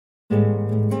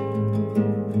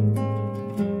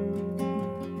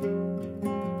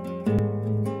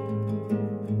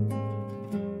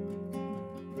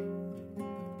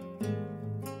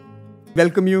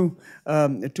welcome you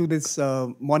to this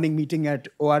morning meeting at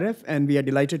ORF, and we are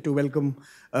delighted to welcome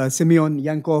Simeon,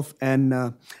 Djankov, and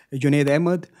Junaid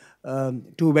Ahmad,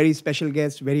 two very special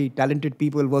guests, very talented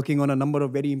people working on a number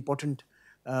of very important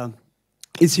uh,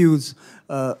 issues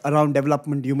around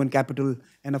development, human capital,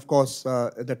 and of course,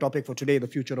 the topic for today, the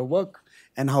future of work,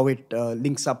 and how it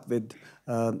links up with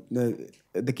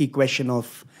the key question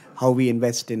of how we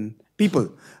invest in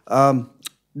people.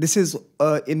 This is,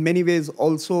 in many ways,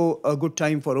 also a good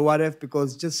time for ORF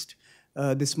because just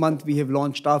this month we have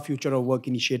launched our Future of Work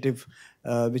initiative,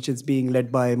 which is being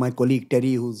led by my colleague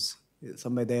Terry, who's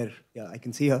somewhere there. Yeah, I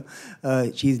can see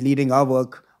her. She's leading our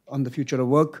work on the future of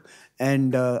work.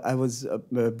 And I was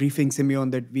briefing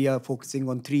Simeon that we are focusing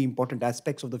on three important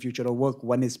aspects of the future of work.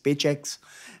 One is paychecks,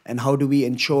 and how do we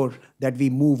ensure that we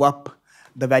move up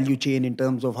the value chain in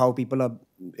terms of how people are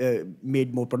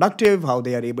made more productive, how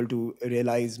they are able to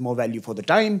realize more value for the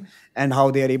time, and how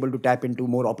they are able to tap into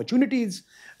more opportunities,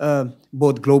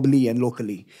 both globally and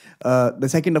locally. The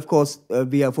second, of course,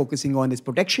 we are focusing on is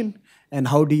protection, and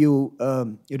how do you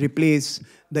replace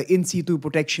the in situ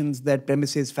protections that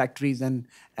premises, factories, and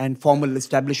formal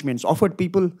establishments offered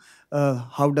people?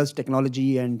 How does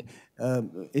technology and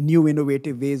new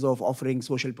innovative ways of offering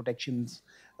social protections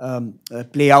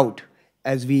play out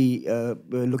as we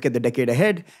look at the decade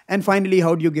ahead? And finally,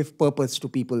 how do you give purpose to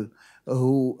people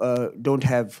who don't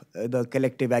have the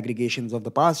collective aggregations of the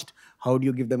past? How do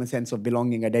you give them a sense of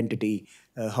belonging, identity?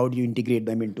 How do you integrate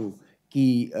them into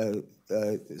key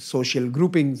social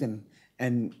groupings and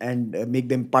make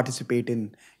them participate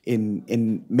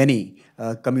in many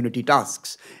community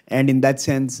tasks? And in that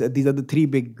sense, these are the three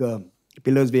big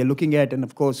pillars we are looking at. And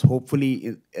of course,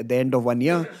 hopefully, at the end of 1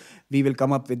 year, we will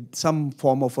come up with some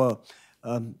form of a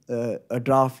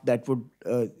draft that would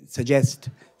suggest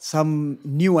some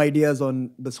new ideas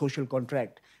on the social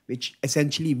contract, which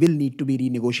essentially will need to be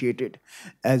renegotiated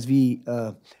as we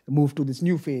move to this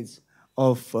new phase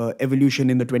of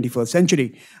evolution in the 21st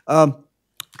century.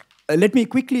 Let me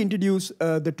quickly introduce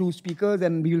the two speakers,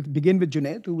 and we will begin with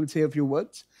Junaid, who will say a few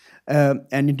words and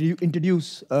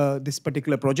introduce this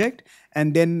particular project.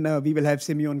 And then we will have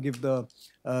Simeon give the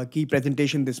key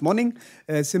presentation this morning.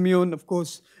 Simeon, of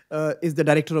course, is the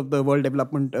director of the World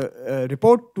Development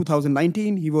Report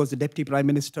 2019. He was the Deputy Prime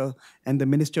Minister and the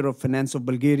Minister of Finance of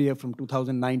Bulgaria from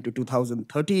 2009 to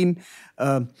 2013.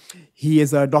 He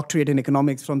is a doctorate in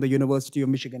economics from the University of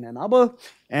Michigan, Ann Arbor.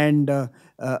 And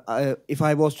if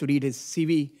I was to read his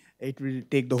CV, it will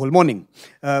take the whole morning.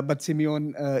 But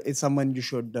Simeon is someone you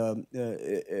should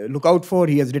look out for.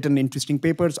 He has written interesting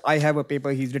papers. I have a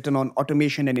paper he's written on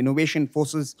automation and innovation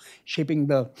forces shaping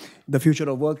the future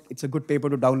of work. It's a good paper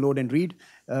to download and read.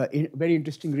 Very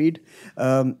interesting read.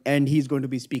 And he's going to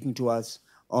be speaking to us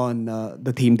on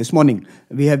the theme this morning.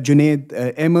 We have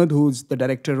Junaid Ahmad, who's the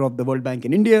director of the World Bank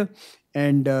in India.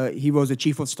 And he was the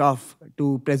chief of staff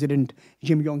to President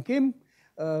Kim Jong-kim.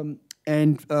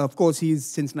 And of course, he's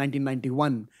since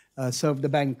 1991 served the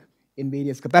bank in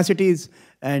various capacities.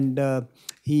 And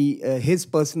his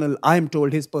personal, I am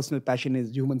told, his personal passion is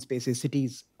human spaces,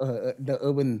 cities, the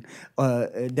urban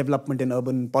development and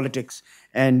urban politics.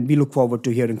 And we look forward to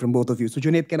hearing from both of you. So,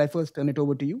 Junaid, can I first turn it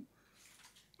over to you?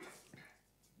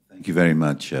 Thank you very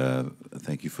much.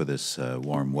 Thank you for this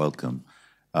warm welcome.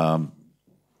 I'm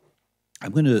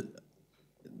going to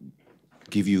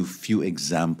give you a few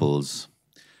examples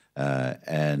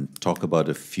and talk about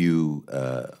a few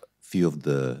of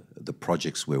the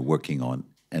projects we're working on,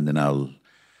 and then I'll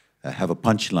have a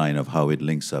punchline of how it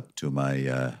links up to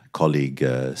my colleague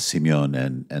Simeon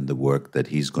and the work that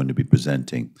he's going to be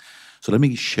presenting. So let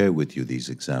me share with you these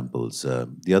examples.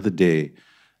 The other day,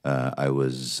 I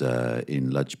was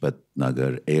in Lajpat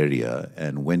Nagar area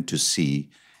and went to see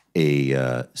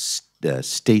a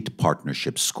state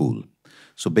partnership school.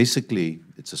 So basically,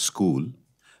 it's a school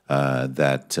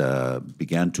that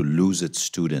began to lose its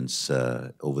students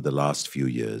over the last few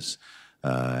years.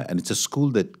 And it's a school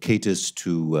that caters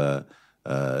to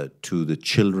the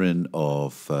children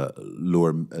of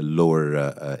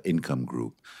lower income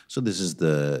group. So this is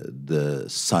the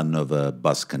son of a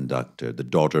bus conductor, the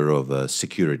daughter of a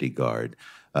security guard,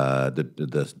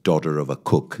 the daughter of a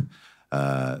cook.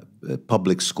 A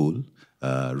public school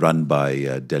run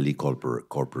by Delhi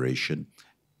Corporation.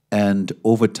 And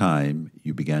over time,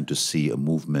 you began to see a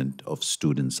movement of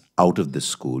students out of this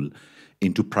school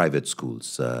into private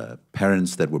schools,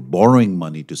 parents that were borrowing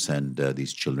money to send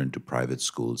these children to private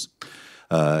schools.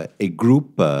 A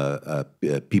group,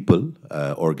 people,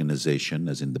 organization,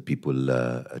 as in the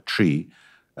people tree,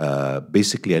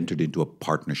 basically entered into a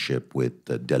partnership with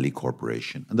the Delhi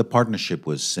Corporation. And the partnership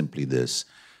was simply this: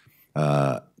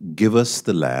 give us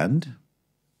the land,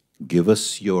 give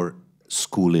us your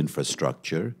school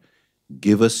infrastructure,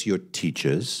 give us your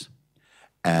teachers,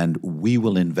 and we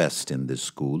will invest in this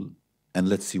school, and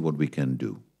let's see what we can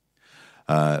do.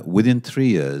 Within 3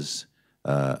 years,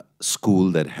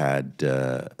 school that had,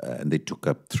 and they took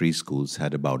up 3 schools,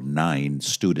 had about 9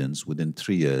 students. Within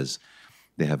 3 years,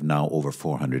 they have now over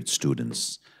 400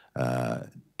 students.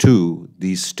 Two,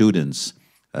 these students,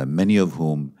 many of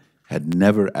whom had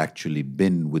never actually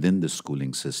been within the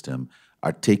schooling system,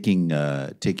 are taking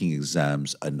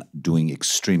exams and doing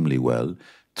extremely well.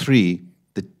 Three,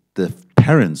 the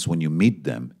parents, when you meet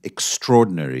them,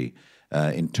 extraordinary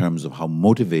in terms of how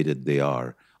motivated they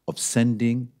are of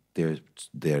sending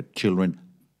their children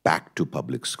back to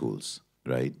public schools.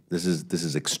 Right? This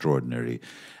is extraordinary.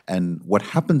 And what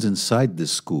happens inside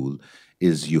this school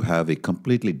is you have a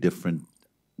completely different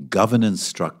governance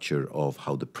structure of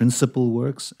how the principal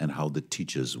works and how the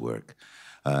teachers work.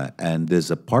 And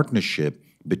there's a partnership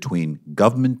between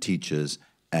government teachers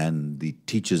and the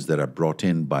teachers that are brought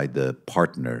in by the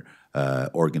partner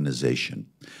organization.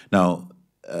 Now,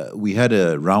 we had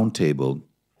a roundtable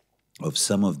of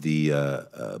some of the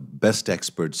best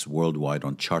experts worldwide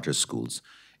on charter schools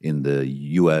in the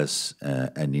US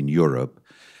and in Europe.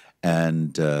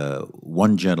 And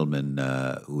one gentleman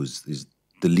is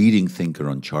the leading thinker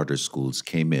on charter schools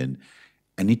came in,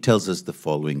 and he tells us the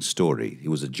following story. He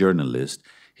was a journalist.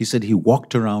 He said he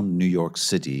walked around New York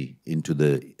City into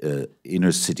the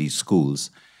inner city schools,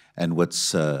 and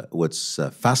what's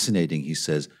fascinating, he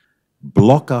says,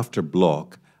 block after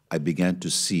block, I began to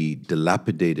see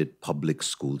dilapidated public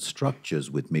school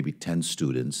structures with maybe 10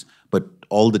 students, but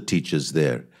all the teachers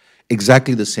there.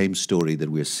 Exactly the same story that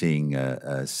we're seeing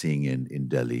in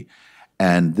Delhi.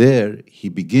 And there he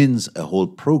begins a whole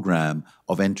program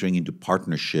of entering into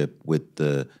partnership with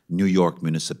the New York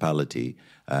municipality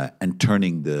and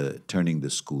turning the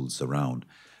schools around.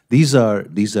 These are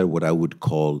what I would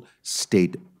call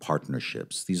state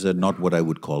partnerships. These are not what I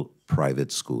would call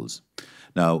private schools.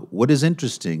 Now, what is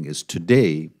interesting is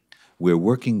today we're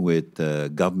working with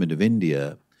the government of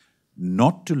India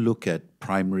not to look at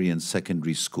primary and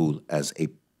secondary school as a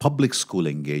public school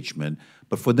engagement,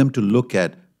 but for them to look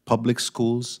at public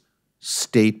schools,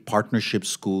 state partnership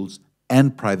schools,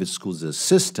 and private schools as a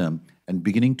system, and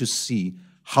beginning to see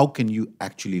how can you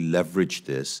actually leverage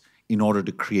this in order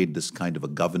to create this kind of a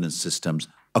governance systems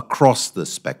across the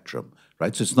spectrum,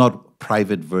 right? So it's not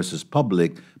private versus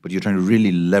public, but you're trying to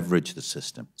really leverage the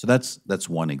system. So that's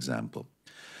one example.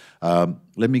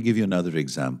 Let me give you another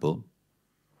example.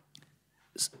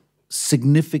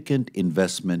 Significant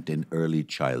investment in early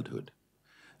childhood.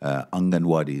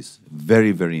 Anganwadis,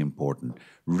 very, very important.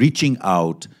 Reaching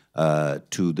out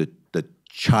to the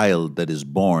child that is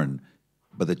born,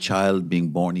 but the child being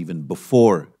born even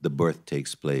before the birth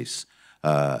takes place.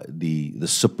 The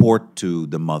support to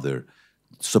the mother,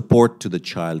 support to the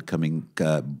child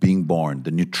being born,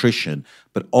 the nutrition,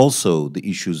 but also the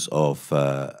issues of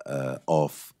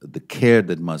the care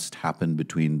that must happen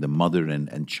between the mother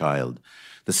and child,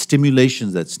 the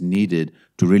stimulations that's needed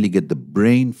to really get the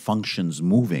brain functions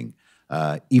moving,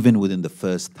 even within the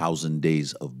first 1,000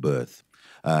 days of birth,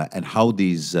 and how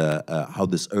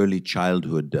this early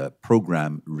childhood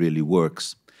program really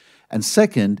works. And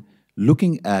second,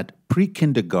 looking at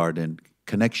pre-kindergarten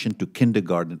connection to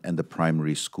kindergarten and the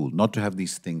primary school, not to have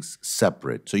these things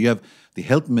separate. So you have the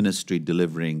health ministry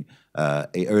delivering a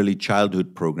early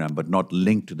childhood program, but not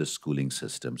linked to the schooling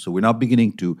system. So we're now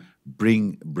beginning to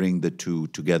bring the two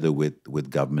together with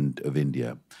government of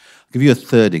India. I'll give you a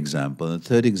third example. A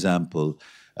third example,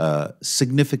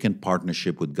 significant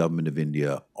partnership with government of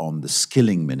India on the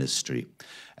skilling ministry.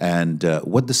 And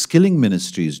what the skilling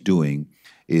ministry is doing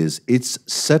is it's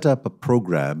set up a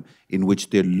program in which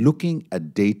they're looking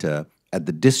at data at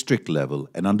the district level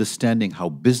and understanding how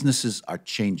businesses are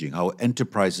changing, how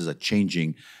enterprises are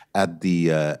changing at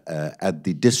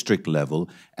the district level,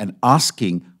 and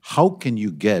asking how can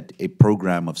you get a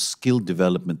program of skill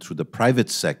development through the private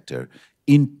sector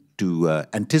into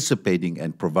anticipating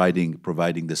and providing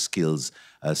the skills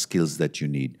that you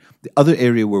need. The other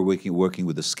area we're working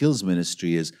with the skills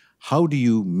ministry is how do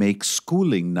you make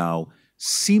schooling now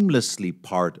seamlessly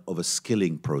part of a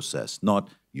skilling process, not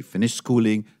you finish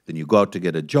schooling, then you go out to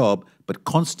get a job, but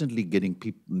constantly getting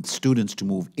students to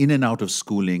move in and out of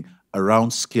schooling around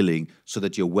skilling so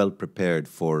that you're well prepared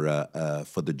for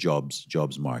the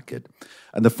jobs market.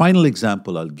 And the final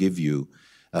example I'll give you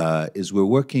is we're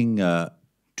working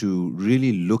to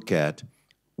really look at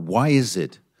why is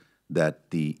it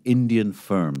that the Indian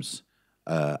firms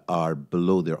are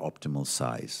below their optimal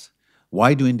size.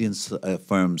 Why do Indian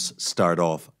firms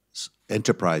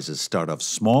enterprises start off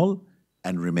small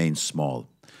and remain small?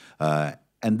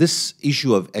 And this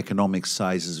issue of economic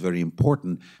size is very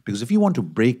important because if you want to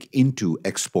break into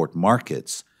export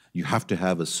markets, you have to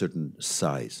have a certain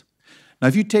size. Now,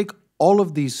 if you take all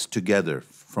of these together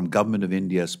from Government of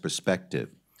India's perspective,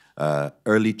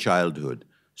 early childhood,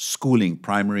 schooling,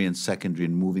 primary and secondary,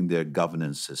 and moving their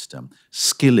governance system,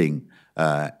 skilling,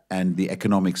 and the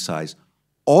economic size,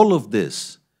 all of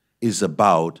this is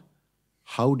about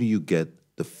how do you get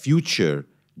the future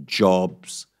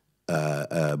jobs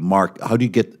how do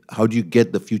you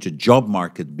get the future job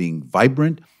market being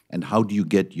vibrant, and how do you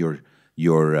get your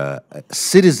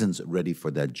citizens ready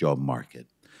for that job market?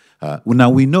 Now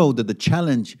we know that the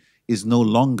challenge is no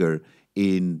longer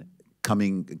in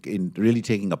really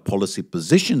taking a policy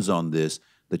positions on this.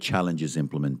 The challenge is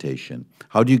implementation.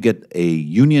 How do you get a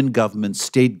union government,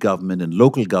 state government, and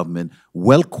local government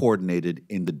well coordinated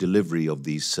in the delivery of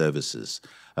these services?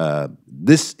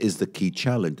 This is the key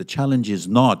challenge. The challenge is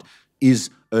not, is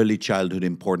early childhood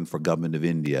important for Government of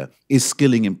India? Is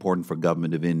skilling important for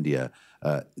Government of India?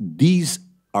 These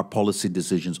are policy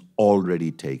decisions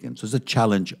already taken. So it's a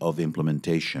challenge of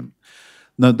implementation.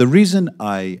 Now, the reason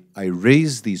I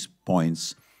raise these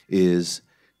points is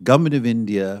Government of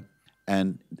India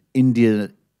and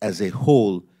India as a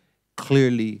whole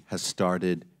clearly has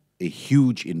started a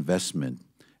huge investment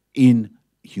in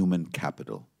human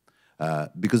capital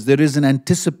because there is an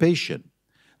anticipation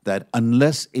that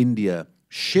unless India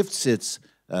shifts its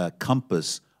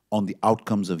compass on the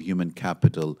outcomes of human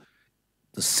capital,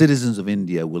 the citizens of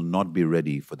India will not be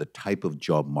ready for the type of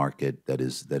job market that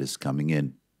is coming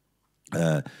in.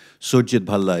 Surjit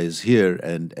Bhalla is here,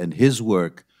 and his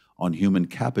work on human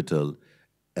capital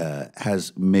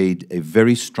has made a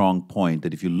very strong point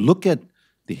that if you look at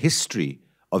the history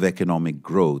of economic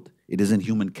growth, it is in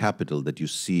human capital that you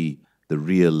see the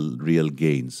real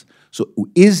gains. So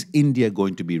is India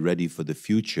going to be ready for the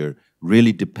future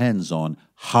really depends on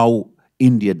how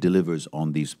India delivers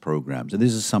on these programs. And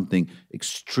this is something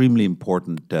extremely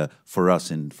important for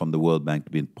us from the World Bank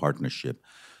to be in partnership.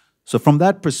 So from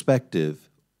that perspective,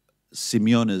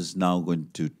 Simeon is now going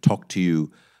to talk to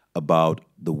you about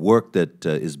the work that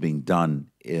is being done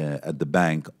at the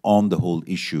bank on the whole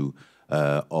issue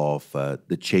of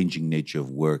the changing nature of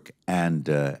work and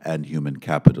human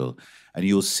capital. And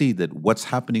you'll see that what's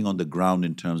happening on the ground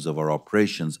in terms of our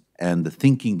operations and the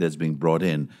thinking that's being brought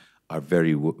in are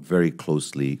very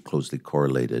closely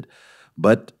correlated.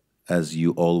 But as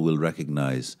you all will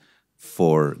recognize,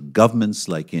 for governments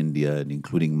like India, and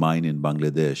including mine in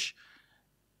Bangladesh,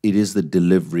 it is the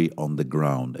delivery on the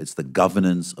ground. It's the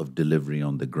governance of delivery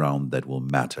on the ground that will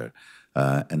matter,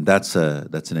 and that's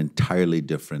an entirely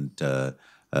different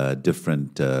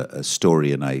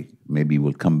story. And maybe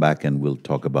we'll come back and we'll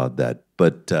talk about that.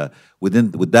 But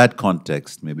with that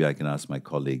context, maybe I can ask my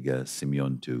colleague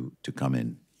Simeon to come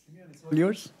in. Simeon, it's all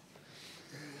yours.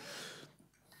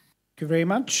 Thank you very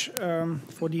much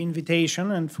for the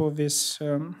invitation and for this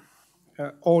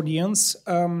audience.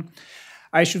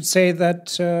 I should say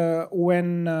that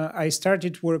when I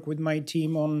started work with my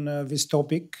team on this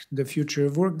topic, the future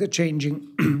of work, the changing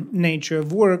nature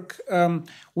of work,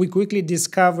 we quickly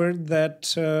discovered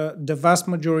that the vast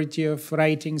majority of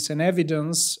writings and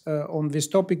evidence on this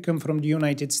topic come from the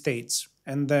United States.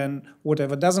 And then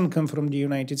whatever doesn't come from the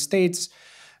United States,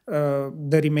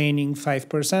 the remaining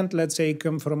 5%, let's say,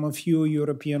 come from a few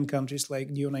European countries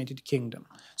like the United Kingdom.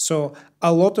 So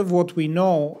a lot of what we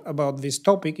know about this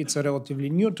topic, it's a relatively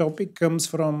new topic, comes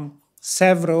from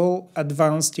several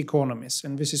advanced economies.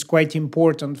 And this is quite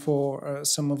important for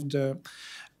some of the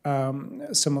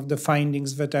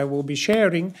findings that I will be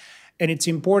sharing. And it's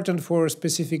important for a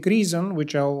specific reason,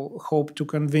 which I'll hope to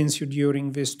convince you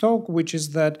during this talk, which is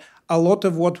that a lot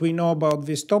of what we know about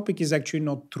this topic is actually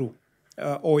not true.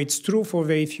 Or it's true for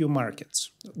very few markets,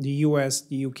 the US,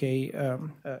 the UK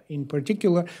in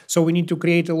particular. So we need to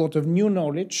create a lot of new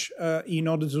knowledge in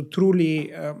order to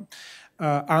truly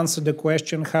answer the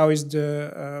question, how is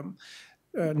the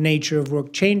nature of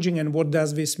work changing, and what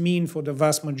does this mean for the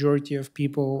vast majority of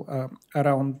people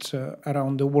around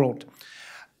the world.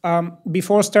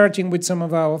 Before starting with some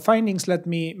of our findings, let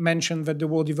me mention that the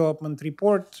World Development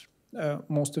Report,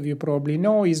 most of you probably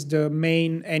know, is the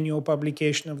main annual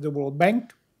publication of the World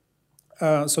Bank.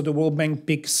 So the World Bank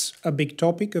picks a big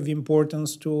topic of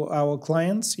importance to our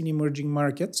clients in emerging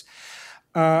markets,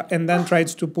 and then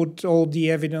tries to put all the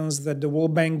evidence that the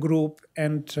World Bank Group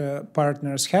and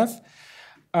partners have.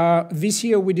 This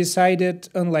year we decided,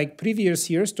 unlike previous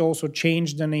years, to also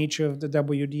change the nature of the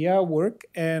WDR work,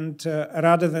 and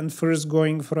rather than first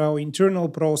going through our internal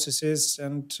processes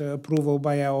and approval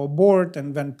by our board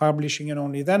and then publishing and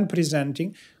only then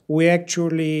presenting, We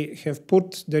actually have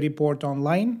put the report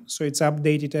online, so it's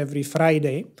updated every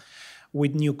Friday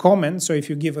with new comments. So if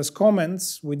you give us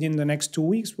comments within the next 2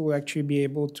 weeks, we'll actually be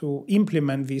able to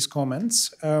implement these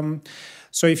comments.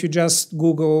 So if you just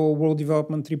Google World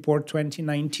Development Report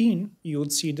 2019, you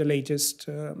would see the latest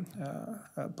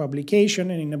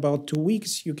publication, and in about 2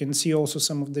 weeks, you can see also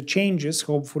some of the changes,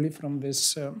 hopefully, from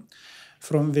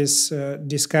this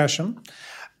discussion.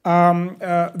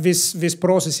 This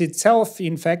process itself,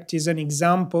 in fact, is an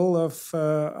example of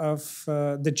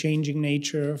the changing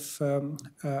nature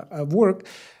of work,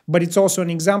 but it's also an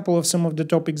example of some of the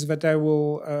topics that I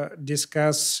will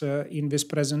discuss in this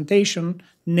presentation,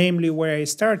 namely where I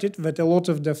started, that a lot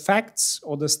of the facts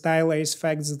or the stylized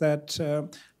facts that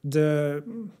the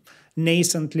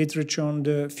nascent literature on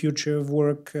the future of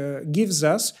work gives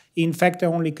us, in fact,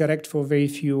 are only correct for very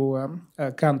few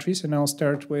countries, and I'll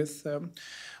start with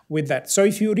that. So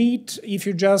if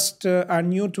you just are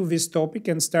new to this topic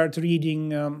and start reading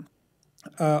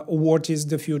what is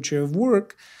the future of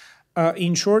work,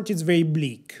 in short, it's very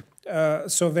bleak.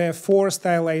 So there are 4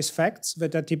 stylized facts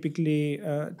that are typically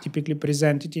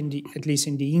presented at least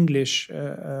in the English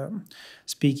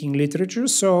speaking literature.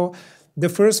 So the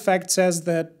first fact says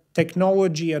that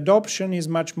technology adoption is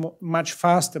much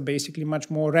faster, basically much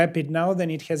more rapid now than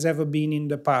it has ever been in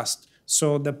the past.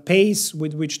 So the pace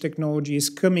with which technology is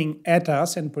coming at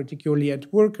us, and particularly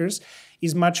at workers,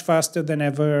 is much faster than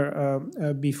ever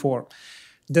before.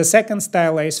 The second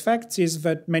stylized fact is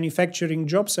that manufacturing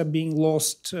jobs are being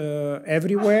lost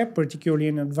everywhere, particularly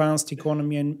in advanced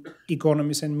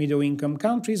economies and middle-income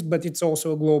countries, but it's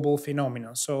also a global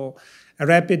phenomenon. So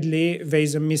rapidly, there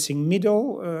is a missing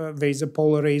middle, there is a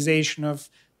polarization of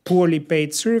poorly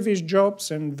paid service jobs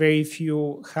and very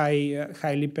few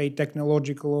highly paid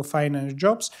technological or finance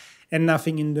jobs, and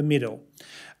nothing in the middle.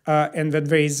 And that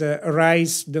there is a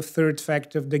rise, the third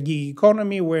fact, of the gig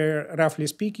economy, where, roughly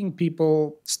speaking,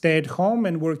 people stay at home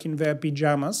and work in their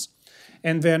pajamas,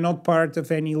 and they're not part of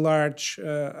any large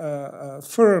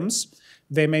firms.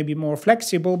 They may be more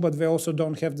flexible, but they also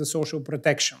don't have the social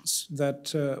protections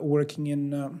that working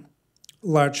in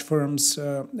large firms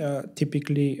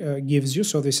typically gives you.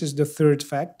 So this is the third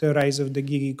fact, the rise of the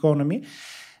gig economy.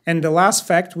 And the last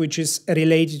fact, which is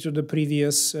related to the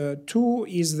previous 2,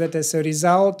 is that as a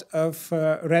result of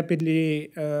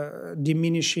rapidly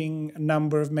diminishing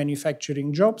number of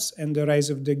manufacturing jobs and the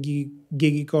rise of the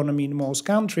gig economy in most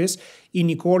countries,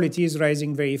 inequality is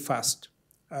rising very fast.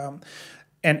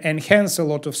 And hence a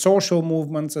lot of social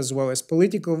movements as well as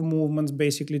political movements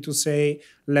basically to say,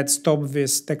 let's stop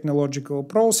this technological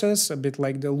process, a bit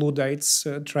like the Luddites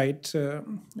tried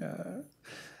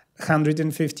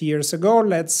 150 years ago.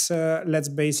 Let's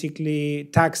basically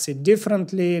tax it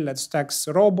differently. Let's tax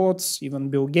robots. Even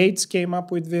Bill Gates came up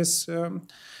with this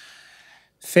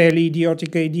fairly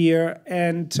idiotic idea,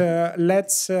 and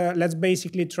let's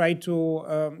basically try to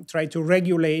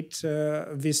regulate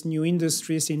these new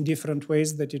industries in different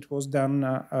ways that it was done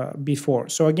before.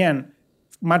 So again,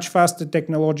 much faster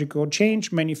technological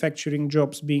change, manufacturing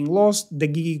jobs being lost, the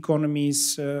gig economy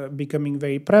is becoming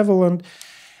very prevalent,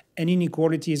 and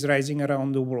inequality is rising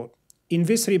around the world. In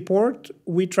this report,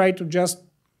 we try to just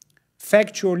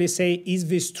factually say, is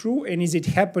this true, and is it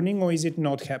happening, or is it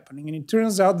not happening? And it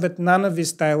turns out that none of these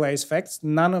stylized facts,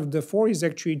 none of the 4 is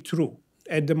actually true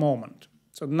at the moment.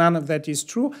 So none of that is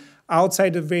true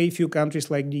outside of very few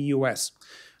countries like the US.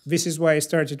 This is why I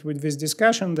started with this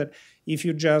discussion, that if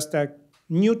you just are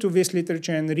new to this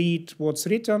literature and read what's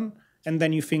written, and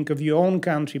then you think of your own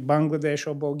country, Bangladesh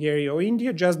or Bulgaria or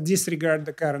India, just disregard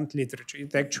the current literature.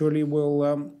 It actually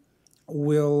will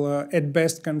at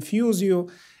best confuse you.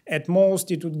 At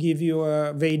most, it would give you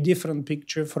a very different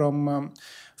picture from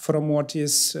what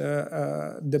is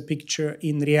the picture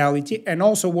in reality, and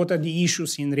also what are the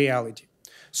issues in reality.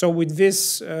 So with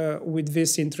this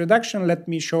introduction, let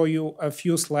me show you a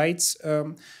few slides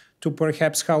to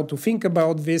perhaps how to think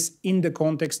about this in the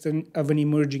context of an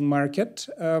emerging market,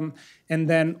 and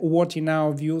then what in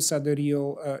our views are the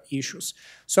real issues.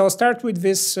 So I'll start with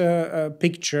this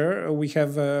picture. We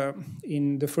have,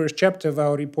 in the first chapter of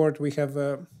our report, we have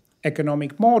an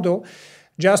economic model.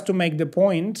 Just to make the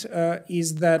point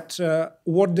is that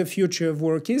what the future of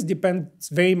work is depends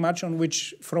very much on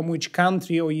from which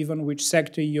country or even which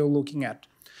sector you're looking at.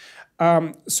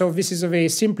 So this is a very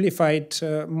simplified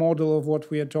model of what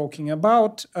we are talking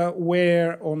about,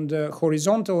 where on the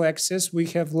horizontal axis we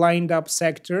have lined up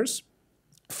sectors,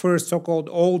 first so-called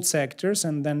old sectors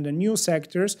and then the new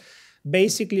sectors,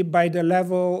 basically by the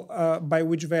level by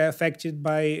which they are affected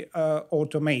by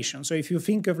automation. So if you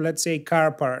think of, let's say,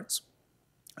 car parts,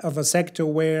 of a sector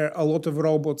where a lot of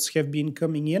robots have been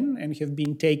coming in and have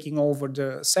been taking over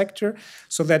the sector.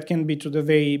 So that can be to the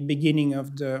very beginning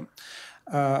of the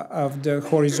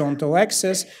horizontal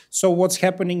axis. So what's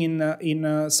happening in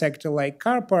a sector like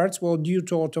car parts? Well, due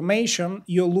to automation,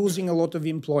 you're losing a lot of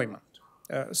employment.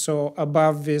 So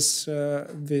above this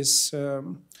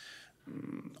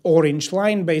orange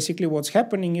line, basically what's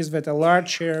happening is that a large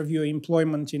share of your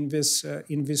employment in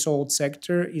this old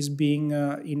sector is being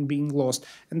lost.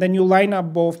 And then you line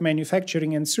up both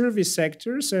manufacturing and service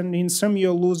sectors, and in some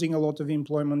you're losing a lot of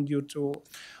employment due to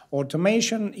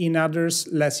automation, in others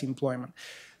less employment.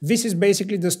 This is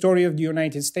basically the story of the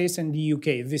United States and the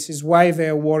UK. This is why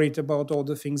they're worried about all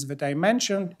the things that I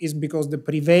mentioned, is because the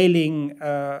prevailing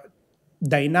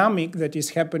dynamic that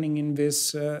is happening in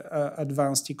these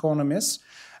advanced economies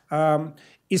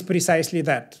is precisely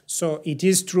that. So it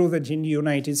is true that in the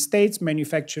United States,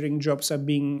 manufacturing jobs are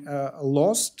being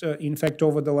lost. In fact,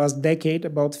 over the last decade,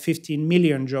 about 15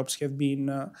 million jobs have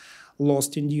been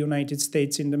lost in the United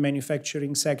States in the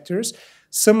manufacturing sectors.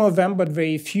 Some of them, but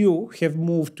very few, have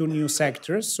moved to new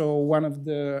sectors. So one of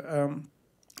the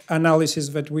analysis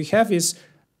that we have is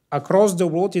across the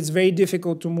world, it's very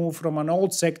difficult to move from an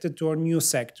old sector to a new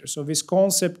sector. So this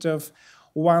concept of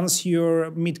once you're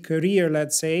mid-career,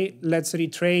 let's say, let's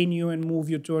retrain you and move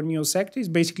you to a new sector is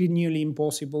basically nearly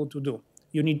impossible to do.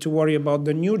 You need to worry about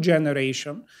the new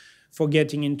generation for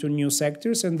getting into new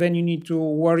sectors, and then you need to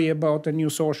worry about a new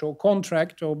social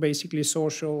contract or basically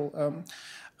social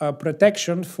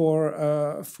protection for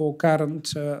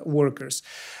current workers.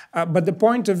 But the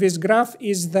point of this graph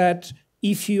is that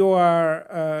if you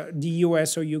are the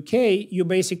US or UK, you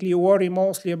basically worry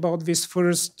mostly about this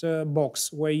first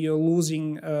box where you're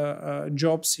losing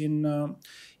jobs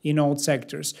in old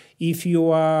sectors. If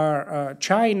you are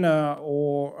China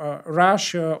or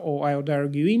Russia or I would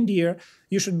argue India,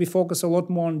 you should be focused a lot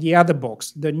more on the other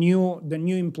box, the new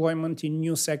employment in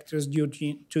new sectors due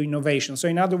to innovation. So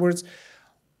in other words,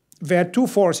 there are two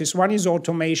forces. One is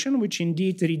automation, which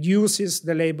indeed reduces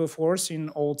the labor force in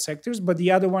old sectors, but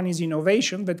the other one is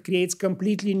innovation that creates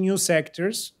completely new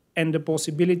sectors and the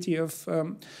possibility of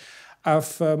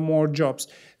more jobs.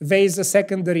 There is a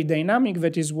secondary dynamic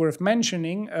that is worth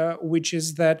mentioning, which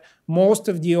is that most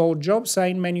of the old jobs are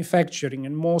in manufacturing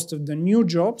and most of the new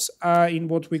jobs are in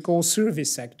what we call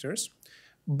service sectors.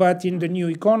 But in the new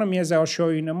economy, as I'll show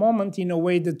you in a moment, in a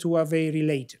way the two are very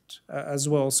related as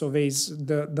well. So there's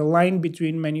the line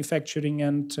between manufacturing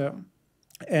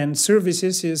and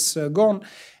services is gone.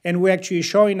 And we actually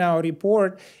show in our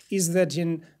report is that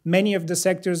in many of the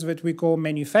sectors that we call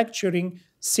manufacturing,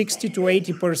 60 to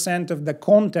 80% of the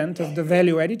content of the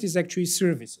value added is actually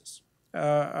services.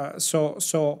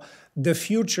 So the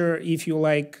future, if you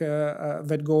like,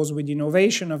 that goes with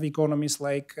innovation of economies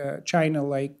like China,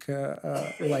 like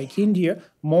India,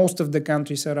 most of the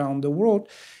countries around the world,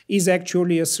 is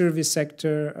actually a service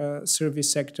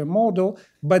sector model.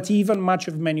 But even much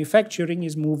of manufacturing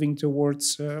is moving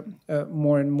towards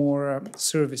more and more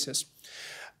services.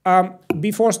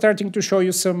 Before starting to show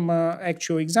you some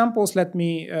actual examples, let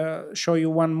me show you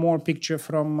one more picture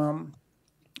from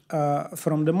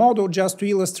the model, just to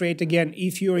illustrate again,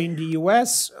 if you're in the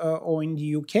US or in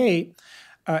the UK,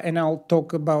 and I'll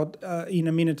talk about in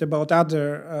a minute about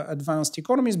other advanced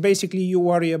economies, basically you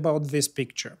worry about this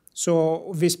picture.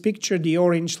 So this picture, the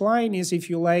orange line, is, if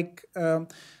you like,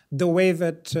 the way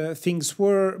that things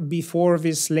were before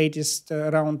this latest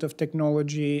round of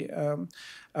technology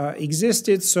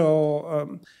existed.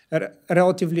 So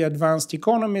relatively advanced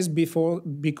economies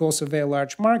because of their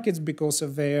large markets, because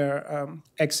of their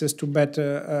access to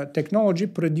better technology,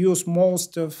 produce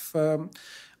most of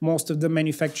the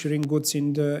manufacturing goods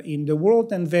in the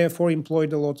world and therefore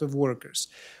employed a lot of workers.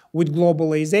 With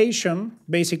globalization,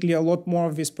 basically a lot more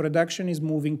of this production is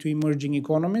moving to emerging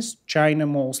economies, China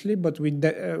mostly, but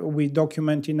we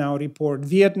document in our report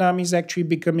Vietnam is actually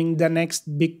becoming the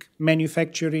next big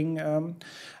manufacturing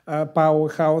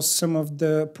powerhouse. Some of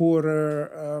the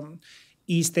poorer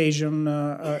East Asian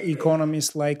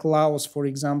economies like Laos, for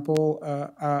example,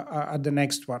 are the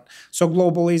next one. So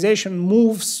globalization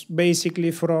moves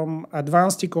basically from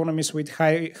advanced economies with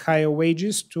higher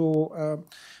wages to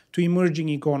emerging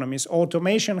economies.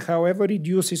 Automation, however,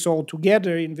 reduces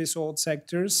altogether in these old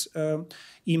sectors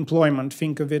employment.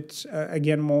 Think of it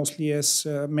again mostly as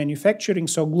manufacturing.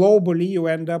 So globally, you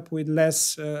end up with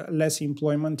less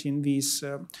employment in these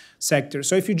sectors.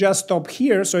 So if you just stop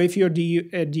here, so if you're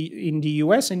in the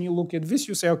US and you look at this,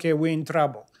 you say, okay, we're in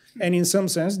trouble. And in some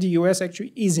sense, the US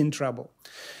actually is in trouble.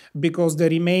 because the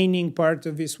remaining part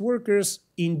of these workers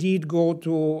indeed go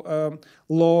to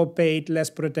lower paid, less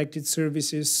protected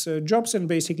services jobs and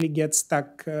basically get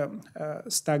stuck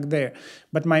there.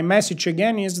 But my message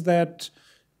again is that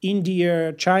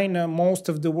India, China, most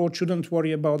of the world shouldn't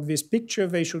worry about this picture.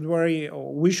 They should worry,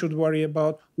 or we should worry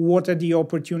about what are the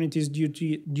opportunities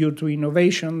due to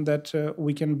innovation that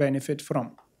we can benefit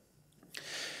from.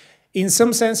 In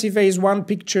some sense, if there is one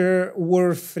picture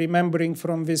worth remembering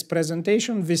from this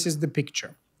presentation, this is the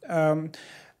picture.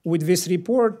 With this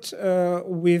report,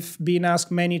 we've been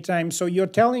asked many times, so you're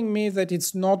telling me that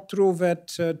it's not true that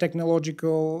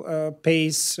technological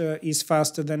pace is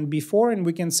faster than before? And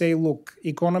we can say, look,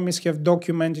 economists have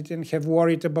documented and have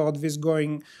worried about this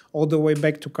going all the way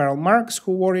back to Karl Marx,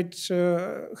 who worried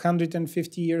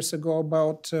 150 years ago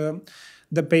about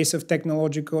the pace of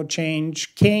technological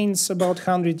change. Keynes, about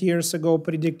 100 years ago,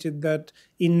 predicted that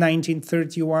in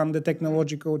 1931 the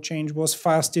technological change was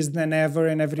fastest than ever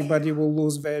and everybody will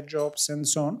lose their jobs and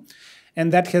so on.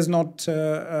 And that has not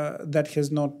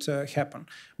happened.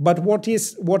 But what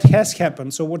has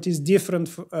happened? So what is different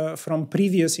from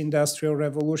previous industrial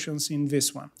revolutions in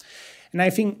this one? And I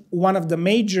think one of the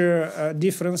major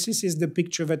differences is the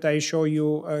picture that I show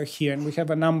you here, and we have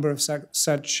a number of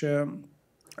such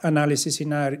analysis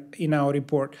in our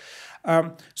report.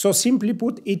 So simply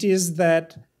put, it is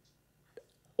that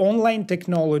online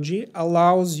technology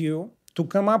allows you to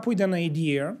come up with an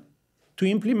idea, to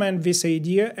implement this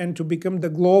idea, and to become the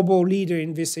global leader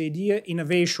in this idea in a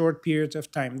very short period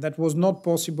of time. That was not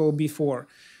possible before.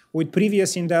 With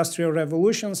previous industrial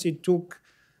revolutions, it took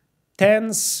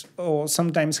tens or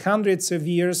sometimes hundreds of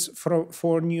years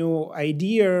for a new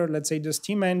idea, let's say the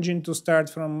steam engine, to start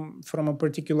from a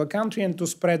particular country and to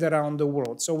spread around the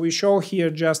world. So we show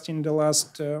here just in the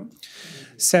last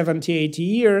 70, 80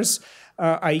 years,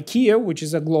 IKEA, which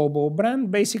is a global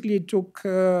brand, basically took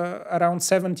around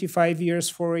 75 years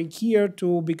for IKEA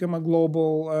to become a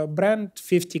global brand,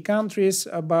 50 countries,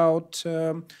 about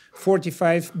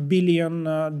 $45 billion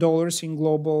in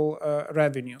global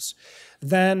revenues.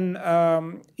 Then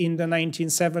in the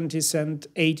 1970s and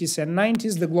 80s and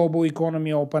 90s, the global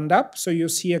economy opened up. So you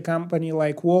see a company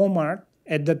like Walmart,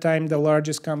 at the time the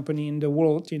largest company in the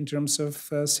world in terms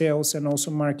of sales and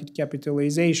also market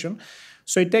capitalization.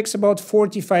 So it takes about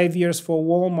 45 years for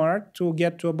Walmart to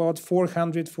get to about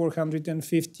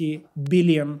 $450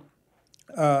 billion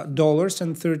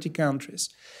in 30 countries.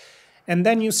 And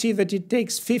then you see that it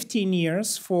takes 15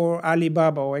 years for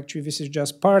Alibaba, or actually this is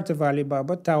just part of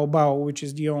Alibaba, Taobao, which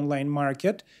is the online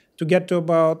market, to get to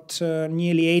about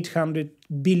nearly $800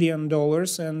 billion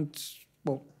and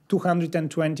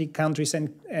 220 countries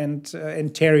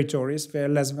and territories. There are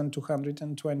less than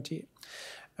 220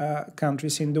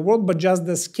 countries in the world, but just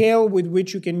the scale with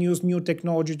which you can use new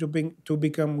technology to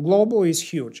become global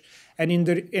is huge. And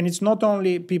it's not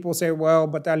only people say, well,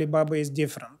 but Alibaba is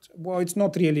different. Well, it's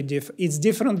not really different. It's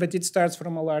different that it starts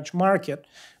from a large market.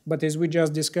 But as we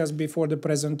just discussed before the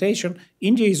presentation,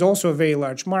 India is also a very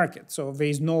large market. So there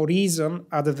is no reason,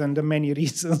 other than the many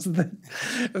reasons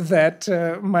that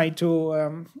my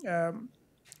two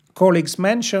colleagues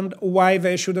mentioned, why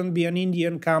there shouldn't be an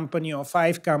Indian company or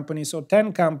 5 companies or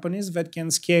 10 companies that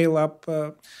can scale up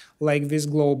like this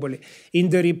globally.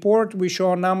 In the report, we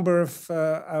show a number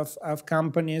of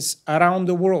companies around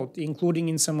the world, including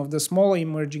in some of the smaller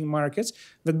emerging markets,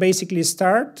 that basically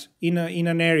start in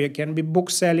an area. Can be book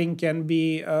selling, can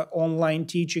be online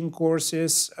teaching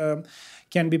courses,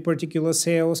 can be particular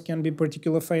sales, can be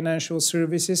particular financial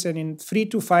services, and in 3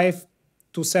 to 5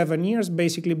 to 7 years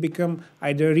basically become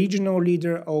either a regional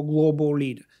leader or global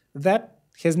leader. That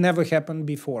has never happened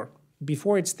before.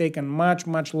 Before, it's taken much,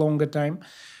 much longer time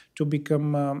to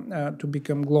become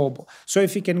global. So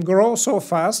if you can grow so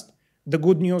fast, the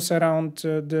good news around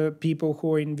the people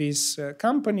who are in these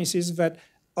companies is that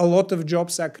a lot of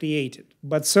jobs are created.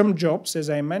 But some jobs, as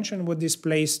I mentioned, were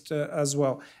displaced as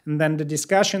well. And then the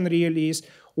discussion really is,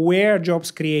 where are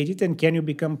jobs created and can you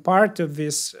become part of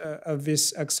this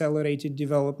accelerated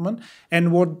development,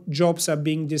 and what jobs are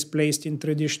being displaced in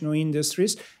traditional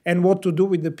industries, and what to do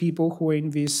with the people who are in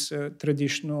these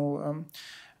traditional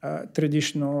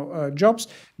jobs.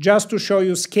 Just to show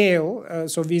you scale,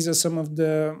 so these are some of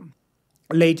the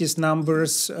latest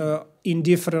numbers in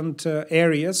different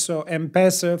areas. So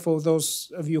M-Pesa, for those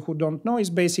of you who don't know, is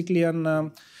basically a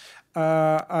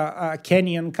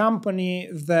Kenyan company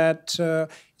that is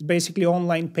basically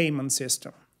online payment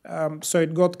system. So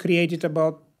it got created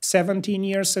about 17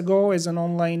 years ago as an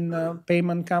online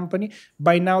payment company.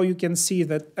 By now you can see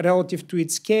that relative to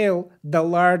its scale, the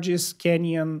largest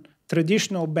Kenyan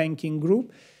traditional banking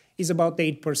group is about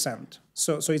 8%.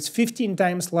 So it's 15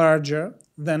 times larger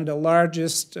than the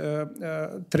largest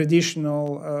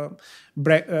traditional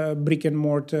brick and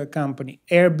mortar company.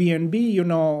 Airbnb, you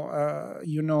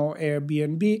know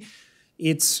Airbnb.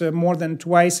 It's more than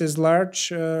twice as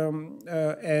large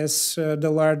as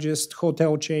the largest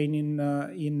hotel chain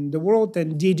in the world,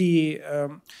 and Didi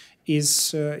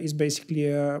is basically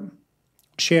a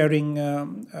sharing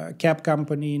cab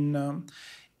company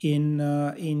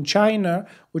in China,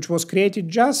 which was created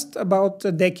just about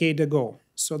a decade ago.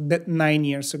 So that 9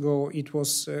 years ago it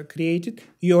was created.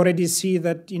 You already see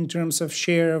that in terms of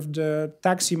share of the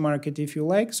taxi market, if you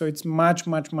like. So it's much,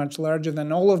 much, much larger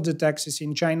than all of the taxis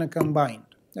in China combined.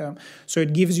 So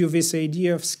it gives you this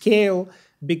idea of scale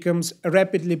becomes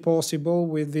rapidly possible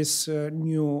with this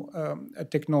new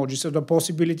technology. So the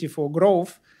possibility for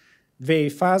growth, very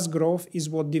fast growth, is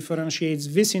what differentiates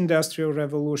this industrial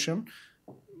revolution,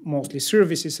 mostly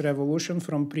services revolution,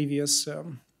 from previous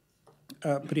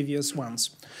ones.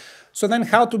 So then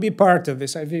how to be part of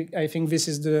this? I think this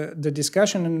is the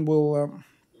discussion, and we'll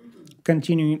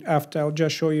continue after. I'll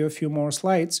just show you a few more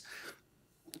slides.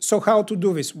 So how to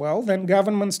do this? Well, then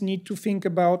governments need to think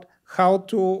about how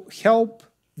to help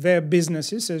their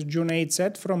businesses, as Junaid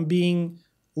said, from being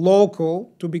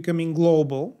local to becoming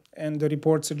global. And the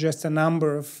report suggests a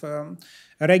number of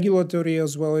regulatory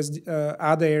as well as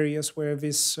other areas where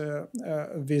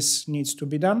this needs to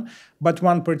be done. But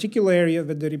one particular area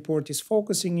that the report is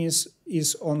focusing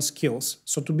is on skills.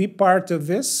 So to be part of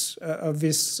this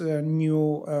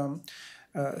new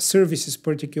services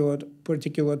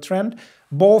particular trend,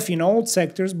 both in old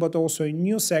sectors but also in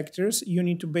new sectors, you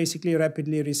need to basically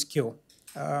rapidly reskill.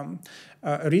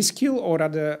 Reskill, or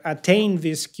rather attain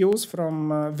these skills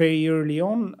from very early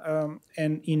on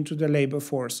and into the labor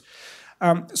force.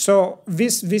 So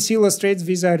this illustrates,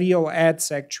 these are real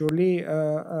ads actually,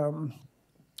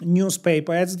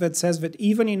 newspaper ads that says that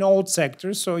even in old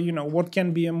sectors, so what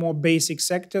can be a more basic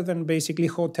sector than basically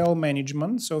hotel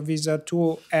management. So these are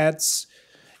two ads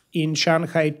in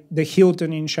Shanghai, the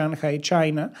Hilton in Shanghai,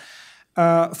 China,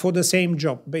 for the same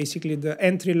job, basically the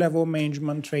entry-level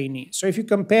management trainee. So if you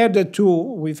compare the two,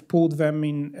 we've pulled them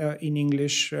in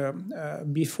English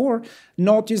before,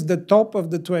 notice the top of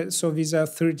the, so these are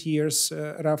 30 years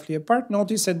roughly apart,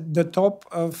 notice at the top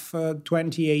of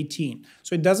 2018.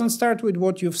 So it doesn't start with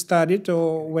what you've studied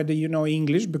or whether you know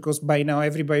English, because by now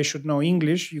everybody should know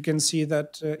English. You can see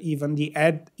that even the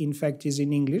ad, in fact, is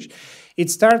in English. It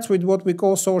starts with what we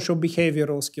call social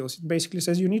behavioral skills. It basically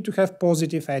says you need to have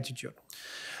positive attitude.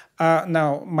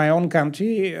 Now, my own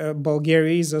country,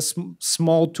 Bulgaria, is a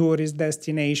small tourist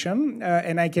destination,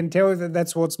 and I can tell you that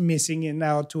that's what's missing in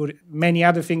our tour. Many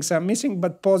other things are missing,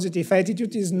 but positive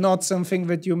attitude is not something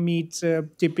that you meet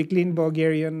typically in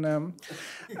Bulgarian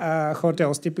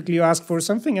hotels. Typically, you ask for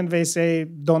something, and they say,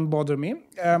 "Don't bother me."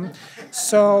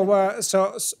 So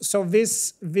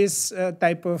this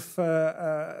type of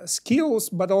skills,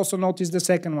 but also notice the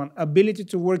second one: ability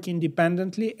to work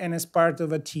independently and as part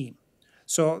of a team.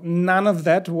 So none of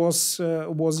that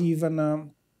was even a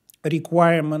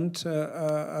requirement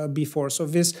before. So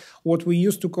this, what we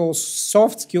used to call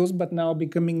soft skills, but now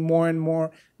becoming more and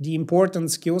more the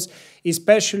important skills,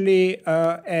 especially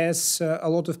as a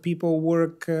lot of people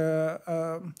work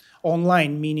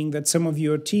online, meaning that some of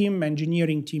your team,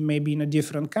 engineering team, may be in a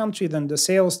different country than the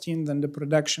sales team, than the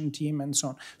production team, and so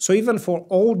on. So even for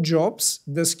all jobs,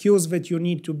 the skills that you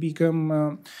need to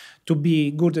become to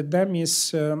be good at them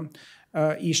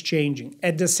is changing.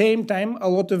 At the same time, a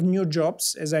lot of new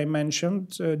jobs, as I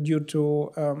mentioned, due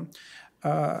to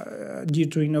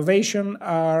innovation,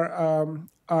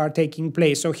 are taking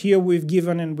place. So here we've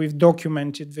given and we've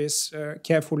documented this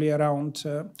carefully around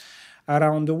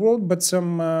the world, but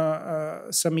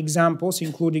some examples,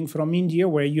 including from India,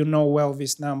 where you know well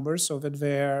these numbers, so that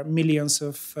there are millions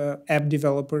of app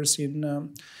developers in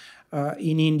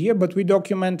India. But we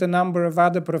document a number of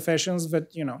other professions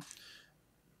that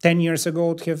 10 years ago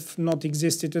would have not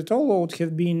existed at all, or would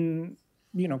have been,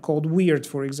 called weird.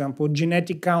 For example,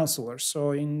 genetic counselors.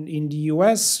 So in the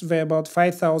US, there are about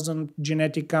 5,000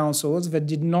 genetic counselors that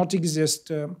did not exist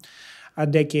a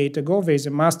decade ago. There's a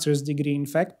master's degree, in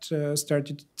fact,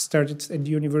 started at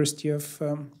the University of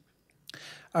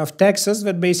Texas,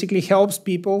 that basically helps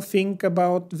people think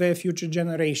about their future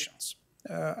generations.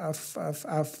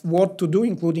 Of what to do,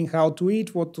 including how to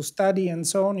eat, what to study, and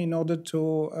so on, in order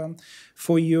to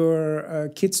for your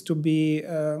kids to be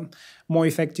more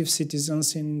effective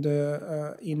citizens in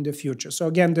the future. So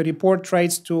again, the report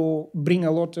tries to bring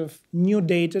a lot of new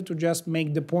data to just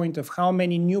make the point of how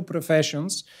many new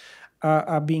professions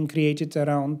are being created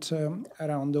around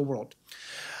the world.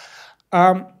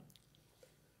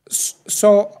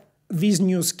 So these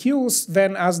new skills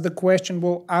then ask the question,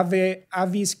 well, are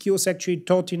these skills actually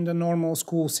taught in the normal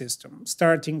school system,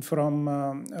 starting from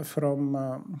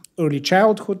early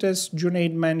childhood, as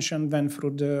Junaid mentioned, then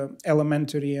through the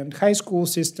elementary and high school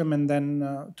system, and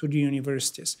then to the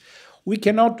universities? We,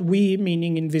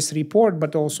 meaning in this report,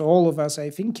 but also all of us, I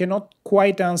think, cannot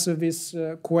quite answer this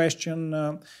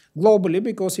question globally,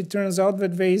 because it turns out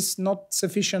that there is not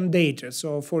sufficient data.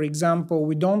 So, for example,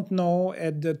 we don't know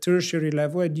at the tertiary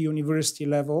level, at the university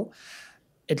level,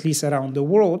 at least around the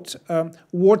world,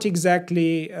 what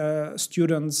exactly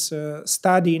students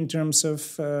study in terms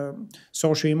of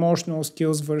socio-emotional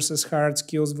skills versus hard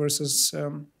skills versus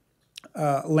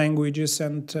languages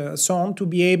and so on, to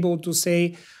be able to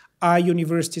say, are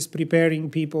universities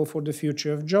preparing people for the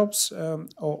future of jobs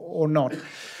or not?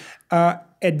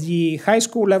 At the high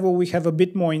school level, we have a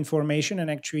bit more information, and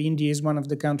actually India is one of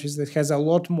the countries that has a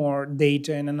lot more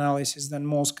data and analysis than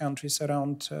most countries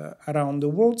around the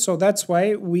world. So that's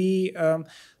why we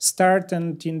start,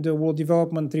 and in the World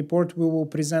Development Report, we will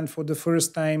present for the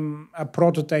first time a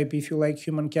prototype, if you like,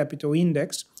 human capital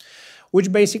index, which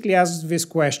basically asks this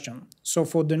question. So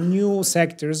for the new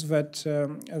sectors that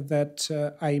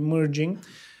are emerging,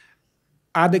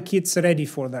 are the kids ready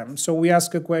for them? So we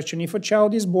ask a question: if a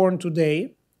child is born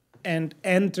today and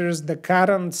enters the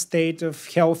current state of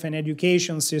health and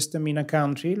education system in a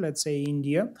country, let's say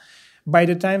India, by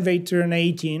the time they turn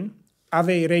 18, are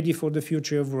they ready for the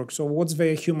future of work? So what's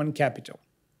their human capital?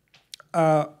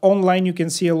 Online, you can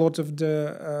see a lot of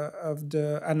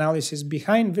the analysis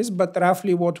behind this, but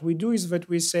roughly what we do is that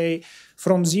we say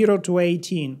from 0 to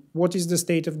 18, what is the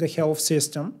state of the health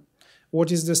system? What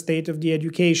is the state of the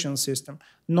education system?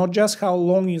 Not just how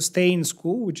long you stay in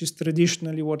school, which is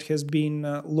traditionally what has been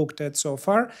looked at so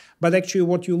far, but actually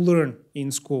what you learn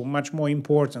in school, much more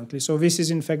importantly. So this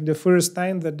is in fact the first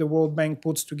time that the World Bank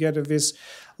puts together this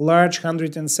large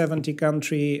 170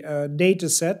 country data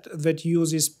set that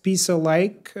uses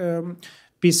PISA-like.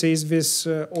 PISA is this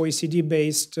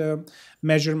OECD-based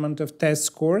measurement of test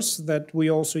scores that we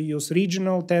also use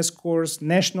regional test scores,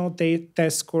 national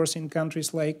test scores in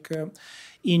countries like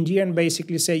India, and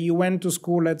basically say you went to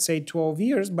school, let's say 12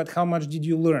 years, but how much did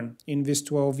you learn in these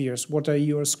 12 years? What are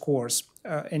your scores?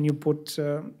 And you put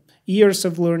years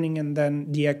of learning and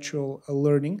then the actual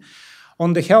learning.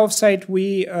 On the health side,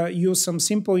 we use some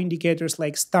simple indicators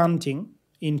like stunting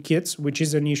in kids, which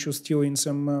is an issue still in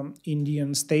some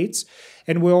Indian states.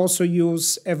 And we also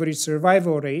use average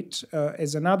survival rate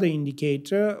as another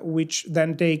indicator, which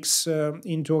then takes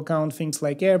into account things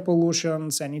like air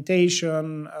pollution,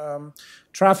 sanitation,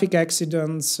 traffic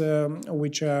accidents,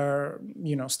 which are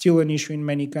still an issue in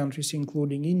many countries,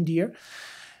 including India.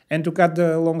 And to cut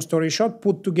the long story short,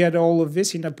 put together all of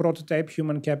this in a prototype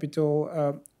human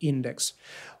capital index.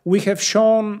 We have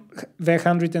shown the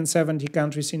 170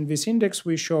 countries in this index.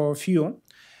 We show a few.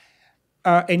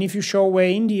 And if you show where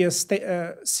India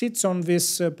sits on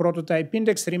this prototype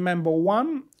index, remember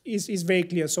one is very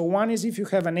clear. So one is if you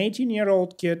have an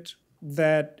 18-year-old kid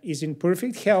that is in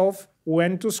perfect health,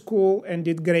 went to school and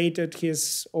did great at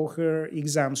his or her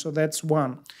exam. So that's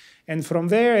one. And from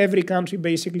there, every country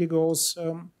basically goes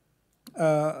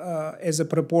as a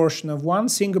proportion of one.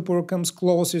 Singapore comes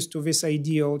closest to this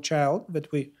ideal child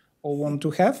that we all want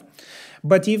to have.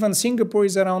 But even Singapore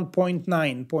is around 0.9,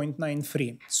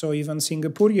 0.93. So even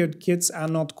Singaporean kids are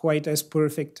not quite as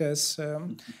perfect as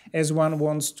one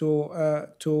wants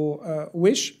to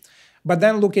wish. But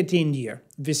then look at India.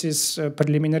 This is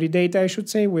preliminary data, I should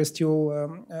say. We're still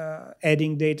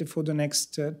adding data for the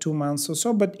next 2 months or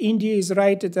so. But India is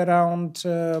right at around,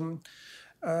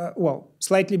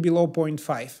 slightly below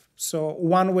 0.5. So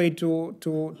one way to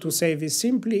say this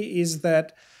simply is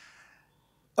that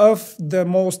of the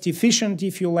most efficient,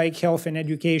 if you like, health and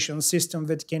education system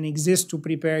that can exist to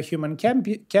prepare human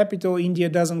capital, India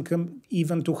doesn't come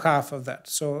even to half of that.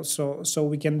 So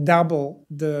we can double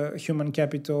the human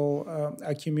capital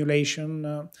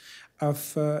accumulation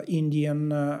of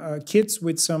Indian kids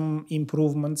with some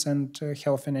improvements and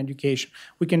health and education.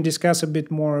 We can discuss a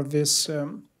bit more of this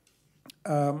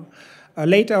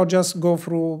later. I'll just go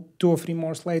through 2 or 3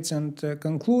 more slides and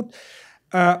conclude.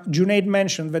 Junaid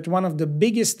mentioned that one of the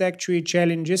biggest actually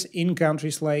challenges in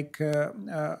countries like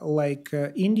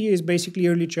India is basically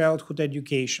early childhood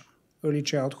education, early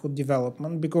childhood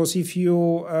development. Because if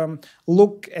you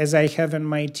look, as I have in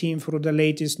my team, through the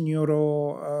latest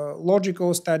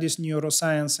neurological studies,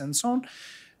 neuroscience and so on,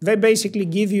 they basically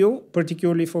give you,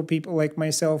 particularly for people like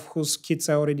myself whose kids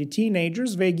are already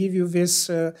teenagers, they give you this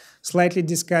slightly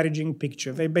discouraging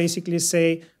picture. They basically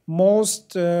say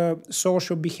most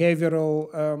social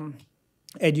behavioral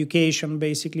education,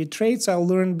 basically traits are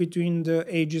learned between the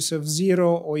ages of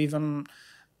 0 or even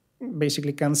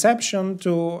basically conception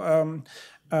to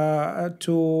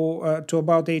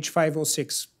about age 5 or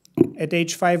 6. At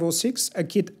age 5 or 6, a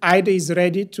kid either is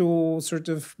ready to sort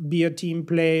of be a team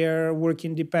player, work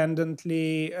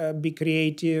independently, be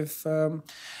creative,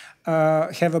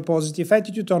 have a positive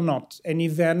attitude or not. And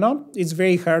if they're not, it's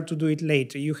very hard to do it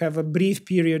later. You have a brief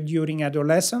period during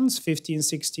adolescence, 15,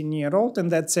 16-year-old,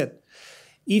 and that's it.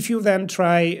 If you then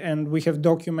try, and we have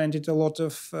documented a lot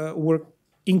of work,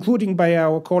 including by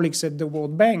our colleagues at the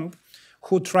World Bank,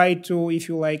 who try to, if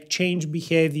you like, change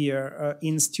behavior,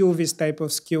 instill this type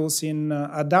of skills in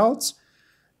adults,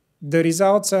 the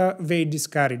results are very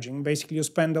discouraging. Basically, you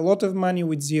spend a lot of money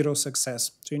with 0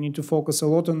 success. So you need to focus a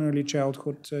lot on early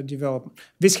childhood development.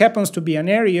 This happens to be an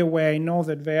area where I know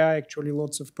that there are actually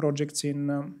lots of projects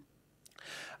in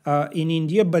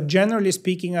India, but generally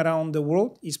speaking around the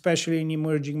world, especially in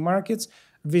emerging markets,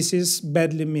 this is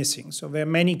badly missing. So there are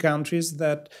many countries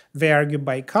that they argue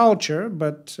by culture,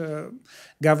 but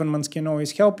governments can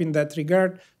always help in that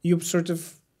regard. You sort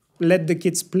of let the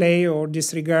kids play or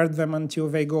disregard them until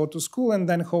they go to school and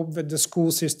then hope that the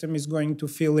school system is going to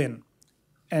fill in.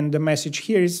 And the message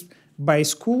here is by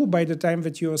school, by the time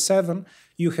that you are 7,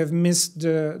 you have missed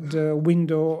the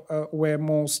window where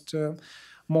most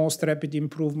rapid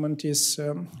improvement is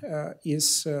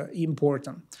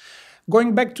important.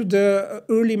 Going back to the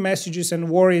early messages and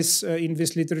worries in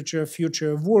this literature,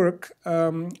 Future of Work,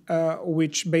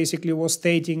 which basically was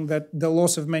stating that the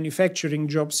loss of manufacturing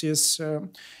jobs is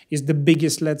the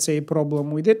biggest, let's say,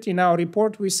 problem with it. In our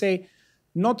report, we say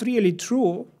not really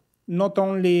true, not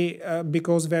only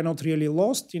because they're not really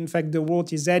lost. In fact, the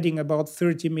world is adding about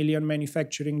 30 million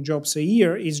manufacturing jobs a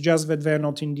year. It's just that they're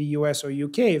not in the US or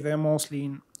UK. They're mostly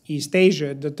in East Asia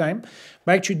at the time.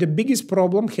 But actually, the biggest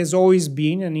problem has always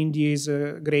been, and India is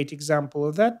a great example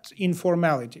of that,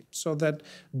 informality. So that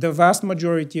the vast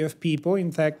majority of people,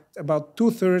 in fact, about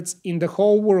 2/3 in the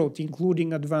whole world,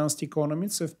 including advanced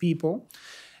economies of people,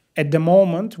 at the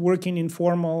moment work in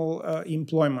informal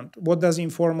employment. What does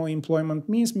informal employment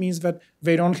mean? It means that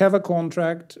they don't have a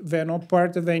contract, they're not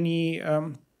part of any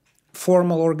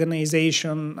formal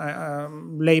organization,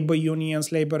 labor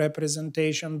unions, labor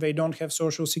representation. They don't have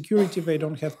social security. They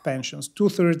don't have pensions.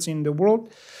 2/3 in the world.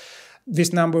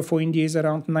 This number for India is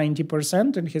around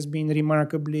 90% and has been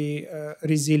remarkably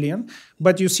resilient.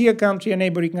 But you see a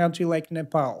neighboring country like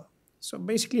Nepal. So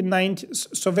basically,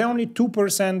 there are only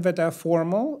 2% that are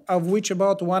formal, of which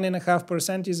about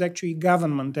 1.5% is actually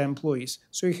government employees.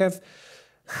 So you have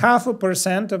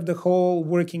 0.5% of the whole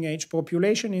working age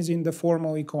population is in the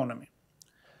formal economy.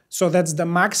 So that's the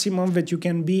maximum that you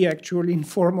can be actually in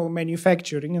formal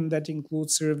manufacturing, and that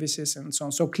includes services and so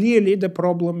on. So clearly the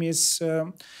problem is,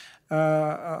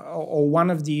 or one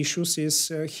of the issues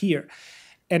is here.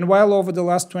 And while over the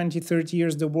last 20, 30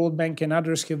 years, the World Bank and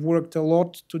others have worked a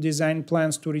lot to design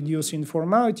plans to reduce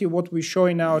informality, what we show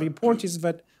in our report is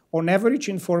that on average,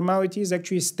 informality is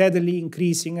actually steadily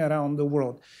increasing around the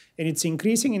world. And it's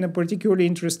increasing in a particularly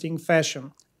interesting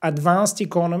fashion. Advanced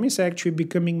economies are actually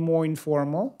becoming more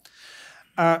informal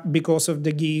because of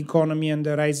the gig economy and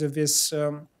the rise of this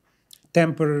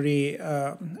temporary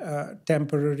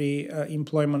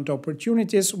employment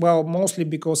opportunities. Well, mostly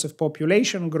because of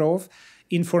population growth,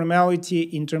 informality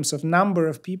in terms of number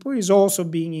of people is also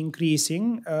being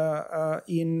increasing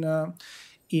in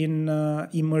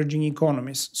emerging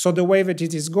economies. So the way that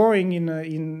it is going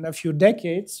in a few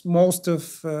decades, most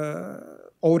of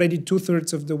already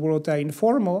 2/3 of the world are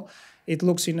informal. It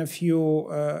looks in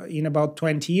about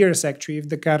 20 years, actually, if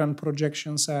the current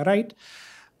projections are right,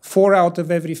 4 out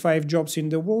of every 5 jobs in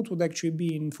the world would actually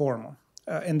be informal.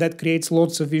 And that creates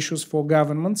lots of issues for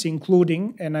governments,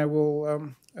 including, and I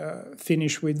will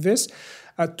finish with this,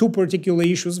 2 particular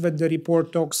issues that the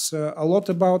report talks a lot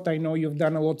about. I know you've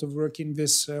done a lot of work in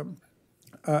this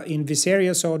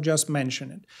area, so I'll just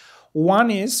mention it.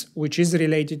 One is, which is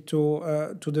related to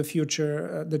the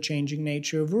future, the changing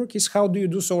nature of work, is how do you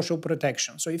do social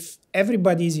protection? So if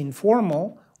everybody is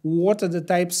informal, what are the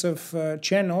types of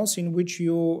channels in which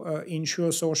you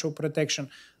ensure social protection,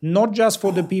 not just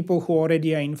for the people who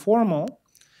already are informal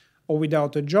or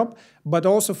without a job, but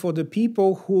also for the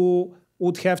people who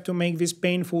would have to make this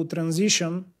painful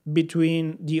transition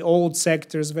between the old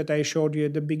sectors that I showed you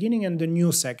at the beginning and the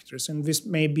new sectors. And this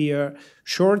may be a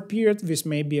short period, this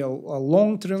may be a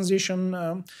long transition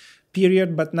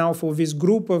period, but now for this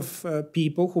group of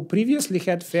people who previously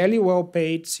had fairly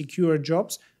well-paid, secure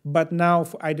jobs, but now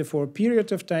either for a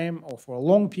period of time or for a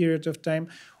long period of time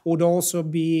would also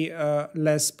be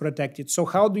less protected. So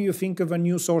how do you think of a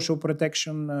new social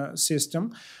protection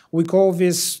system? We call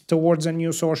this towards a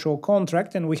new social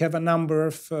contract, and we have a number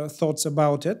of thoughts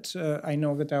about it. I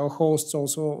know that our hosts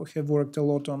also have worked a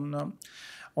lot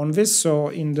on this, so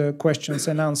in the questions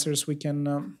and answers we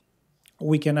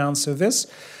can answer this.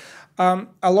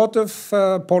 A lot of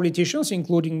politicians,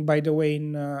 including, by the way,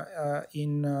 in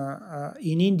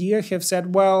India, have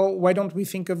said, well, why don't we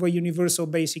think of a universal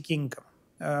basic income?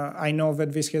 I know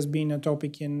that this has been a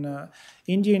topic in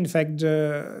India. In fact,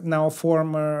 now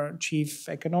former chief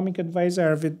economic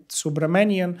advisor, Arvind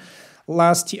Subramanian,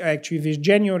 last year, actually this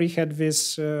January, had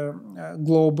this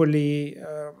globally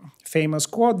famous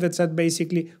quote that said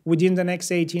basically within the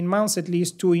next 18 months, at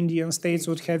least 2 Indian states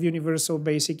would have universal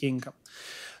basic income.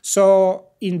 So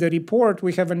in the report,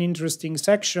 we have an interesting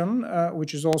section,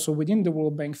 which is also within the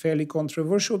World Bank fairly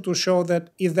controversial, to show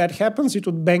that if that happens, it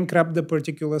would bankrupt the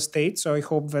particular state. So I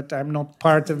hope that I'm not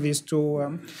part of these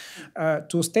two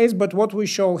states. But what we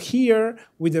show here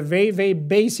with a very, very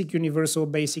basic universal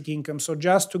basic income, so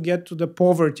just to get to the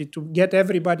poverty, to get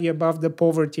everybody above the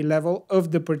poverty level of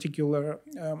the particular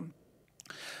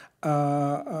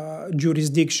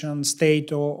jurisdiction,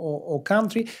 state, or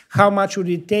country, how much would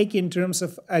it take in terms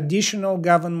of additional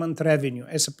government revenue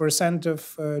as a percent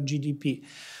of GDP?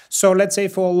 So let's say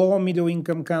for a low middle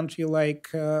income country like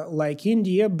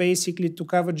India, basically to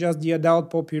cover just the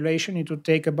adult population, it would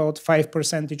take about 5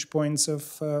 percentage points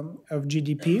of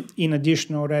GDP in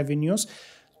additional revenues.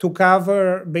 To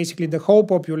cover basically the whole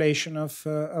population of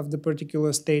the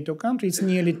particular state or country, it's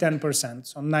nearly 10%,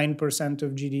 so 9%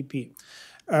 of GDP.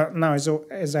 Now, as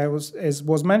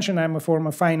was mentioned, I'm a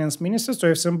former finance minister, so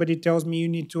if somebody tells me you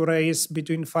need to raise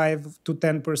between 5 to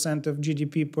 10% of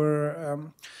GDP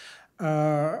per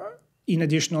in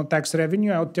additional tax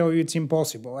revenue, I'll tell you it's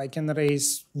impossible. I can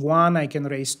raise 1, I can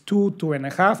raise 2,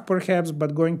 2.5 perhaps,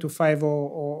 but going to 5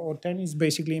 or 10 is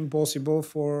basically impossible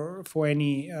for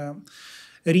any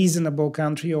reasonable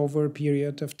country over a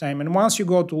period of time. And once you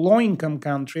go to low-income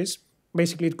countries,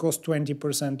 basically it costs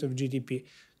 20% of GDP.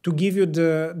 To give you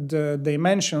the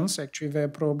dimensions, actually they're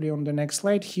probably on the next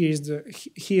slide, here's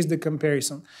the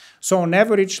comparison. So on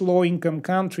average, low-income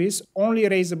countries only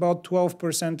raise about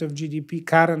 12% of GDP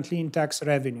currently in tax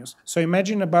revenues. So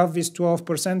imagine above this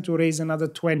 12% to raise another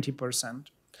 20%.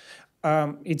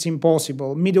 It's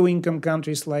impossible. Middle-income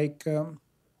countries like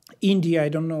India, I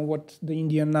don't know what the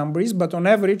Indian number is, but on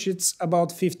average it's about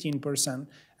 15%.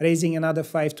 Raising another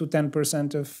 5 to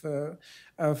 10%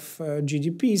 of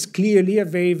GDP is clearly a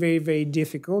very, very, very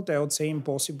difficult, I would say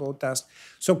impossible task.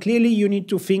 So clearly you need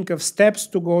to think of steps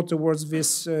to go towards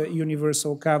this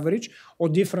universal coverage or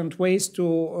different ways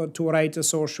to write a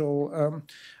social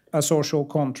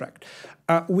contract.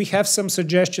 We have some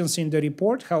suggestions in the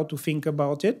report how to think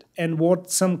about it and what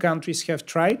some countries have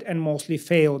tried and mostly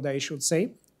failed, I should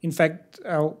say. In fact,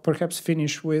 I'll perhaps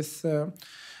finish with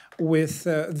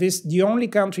this. The only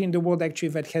country in the world actually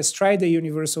that has tried a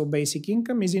universal basic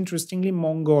income is, interestingly,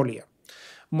 Mongolia.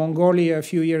 Mongolia a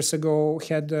few years ago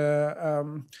had a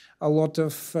lot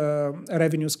of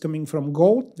revenues coming from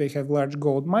gold. They have large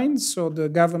gold mines, so the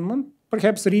government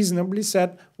perhaps reasonably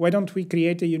said, why don't we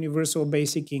create a universal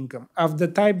basic income of the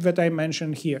type that I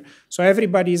mentioned here? So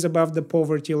everybody is above the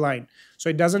poverty line. So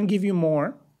it doesn't give you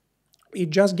more. It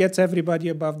just gets everybody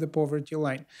above the poverty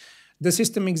line. The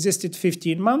system existed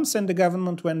 15 months and the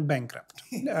government went bankrupt.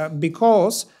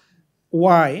 Because,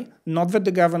 why? Not that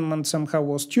the government somehow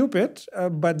was stupid,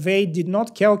 but they did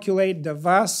not calculate the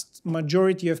vast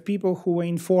majority of people who were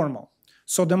informal.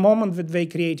 So the moment that they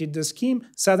created the scheme,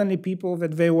 suddenly people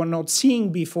that they were not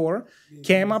seeing before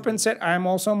came up and said, I'm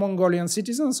also a Mongolian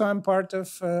citizen, so I'm part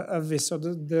of this. So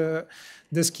the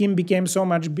scheme became so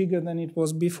much bigger than it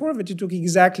was before that it took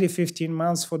exactly 15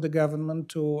 months for the government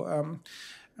to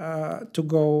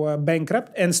go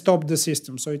bankrupt and stop the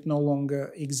system, so it no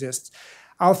longer exists.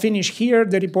 I'll finish here.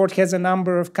 The report has a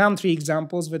number of country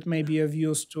examples that may be of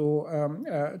use to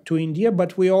India,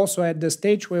 but we're also at the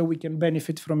stage where we can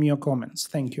benefit from your comments.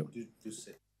 Thank you. To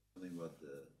say something about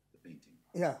the painting.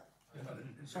 Yeah.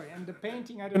 Sorry, and the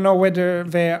painting, I don't know whether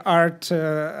there are art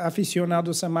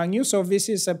aficionados among you. So this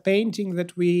is a painting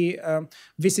that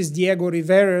this is Diego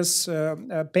Rivera's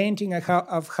painting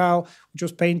of how, which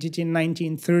was painted in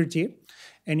 1930.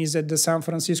 and is at the San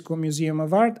Francisco Museum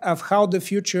of Art, of how the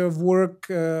future of work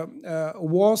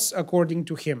was according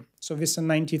to him. So this is a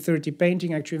 1930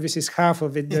 painting. Actually, this is half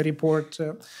of it, the report.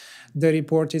 The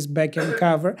report is back and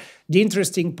cover. The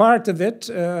interesting part of it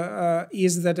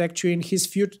is that actually in his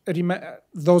future,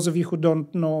 those of you who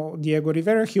don't know Diego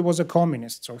Rivera, he was a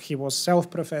communist. So he was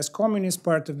self-professed communist,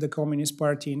 part of the Communist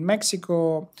Party in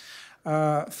Mexico,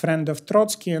 friend of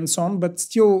Trotsky and so on, but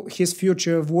still his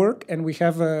future of work, and we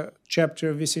have a chapter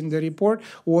of this in the report,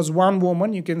 was one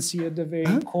woman, you can see at the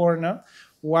very corner,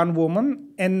 one woman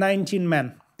and 19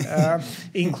 men,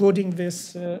 including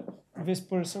this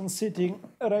person sitting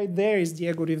right there is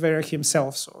Diego Rivera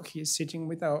himself. So he's sitting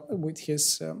with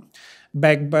his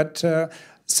bag. But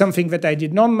something that I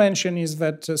did not mention is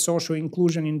that social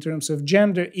inclusion in terms of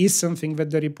gender is something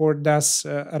that the report does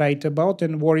write about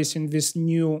and worries in this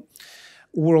new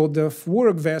world of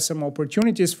work. There are some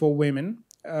opportunities for women,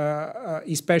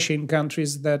 especially in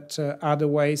countries that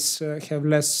otherwise have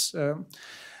less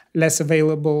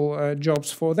available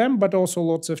jobs for them, but also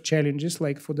lots of challenges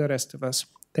like for the rest of us.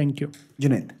 Thank you.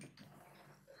 Junaid.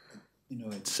 You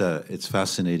know, it's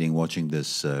fascinating watching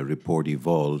this report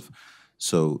evolve.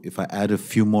 So if I add a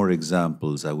few more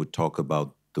examples, I would talk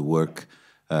about the work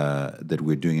that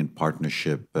we're doing in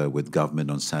partnership with government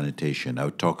on sanitation. I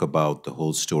would talk about the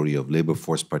whole story of labor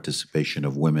force participation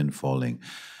of women falling.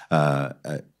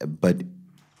 But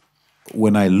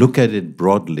when I look at it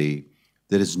broadly,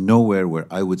 there is nowhere where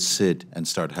I would sit and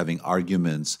start having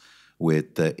arguments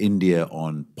with India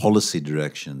on policy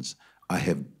directions. I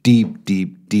have deep,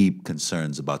 deep, deep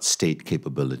concerns about state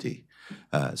capability.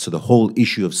 So the whole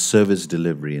issue of service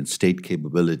delivery and state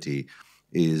capability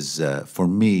is, for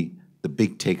me, the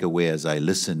big takeaway as I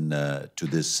listen to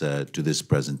this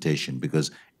presentation, because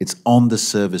it's on the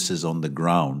services on the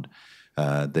ground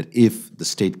that if the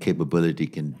state capability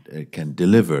can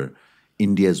deliver,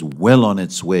 India is well on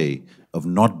its way of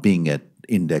not being at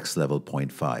index level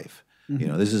 0.5. You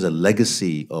know, this is a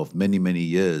legacy of many, many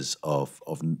years of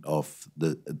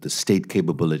the state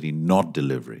capability not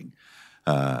delivering.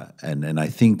 And I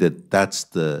think that that's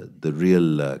the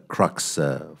real crux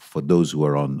for those who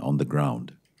are on the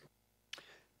ground.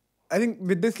 I think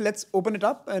with this, let's open it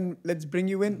up and let's bring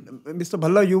you in. Mr.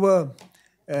 Bhalla, you were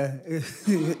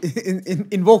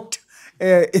invoked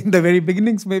in the very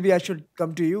beginnings. Maybe I should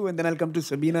come to you, and then I'll come to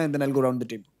Sabina, and then I'll go around the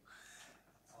table.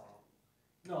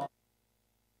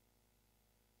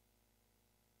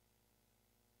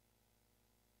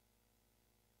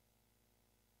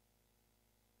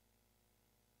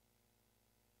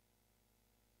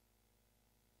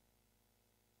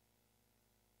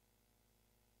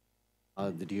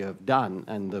 That you have done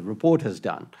and the report has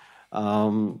done.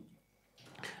 My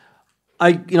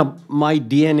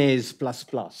DNA is plus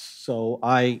plus, so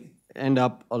I end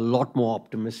up a lot more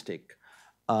optimistic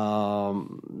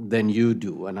than you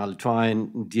do, and I'll try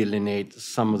and delineate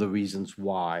some of the reasons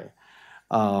why.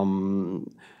 And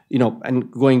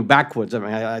going backwards, I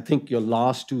mean, I think your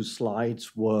last two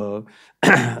slides were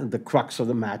the crux of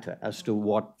the matter as to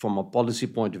what, from a policy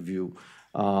point of view,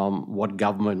 what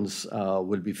governments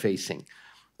will be facing.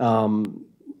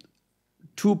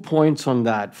 2 points on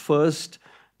that. First,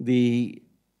 if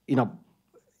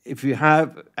you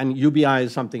have, and UBI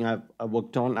is something I've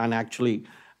worked on, and actually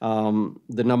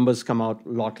the numbers come out a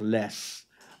lot less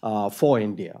for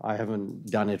India. I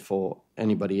haven't done it for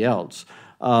anybody else.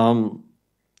 And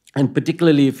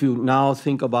particularly if you now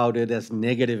think about it as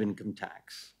negative income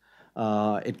tax,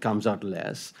 it comes out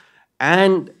less.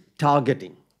 And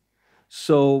targeting.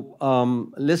 So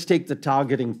let's take the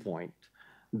targeting point,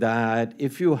 that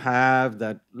if you have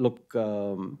that, look,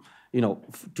 to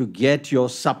get your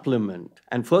supplement,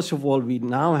 and first of all, we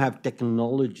now have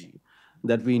technology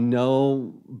that we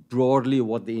know broadly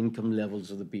what the income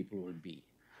levels of the people will be.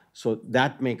 So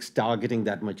that makes targeting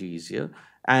that much easier.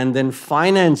 And then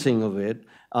financing of it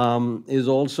is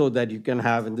also that you can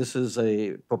have, and this is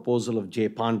a proposal of Jay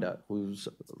Panda, who's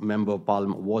a member of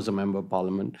parliament, was a member of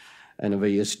parliament, and a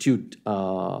very astute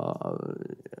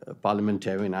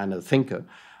parliamentarian and a thinker,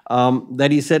 that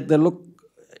he said that, look,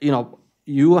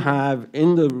 you have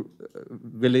in the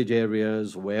village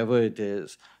areas, wherever it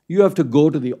is, you have to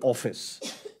go to the office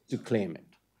to claim it,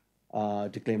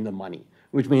 to claim the money,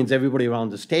 which means everybody around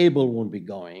this table won't be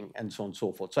going, and so on and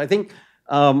so forth. So I think,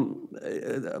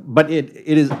 but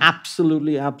it is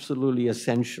absolutely, absolutely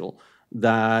essential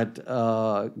that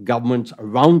governments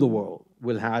around the world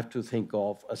will have to think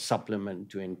of a supplement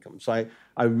to income. So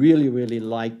I really, really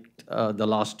liked the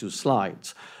last two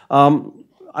slides.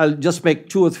 I'll just make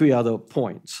 2 or 3 other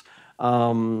points.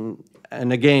 And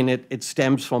again, it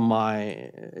stems from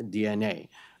my DNA.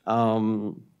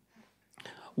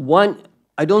 One,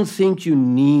 I don't think you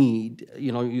need,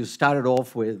 you started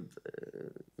off with,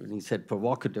 when he said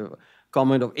provocative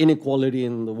comment of inequality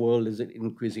in the world, is it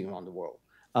increasing around the world?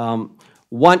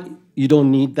 One, you don't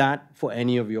need that for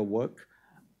any of your work,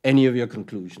 any of your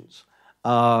conclusions.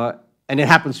 And it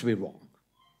happens to be wrong.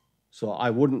 So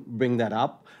I wouldn't bring that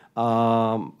up.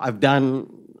 I've done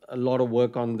a lot of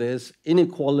work on this.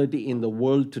 Inequality in the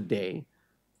world today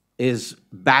is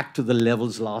back to the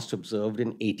levels last observed in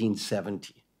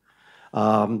 1870.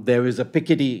 There is a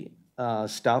Piketty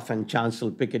stuff and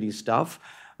Chancellor Piketty stuff,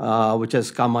 which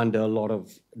has come under a lot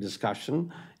of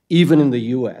discussion, even in the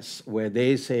US, where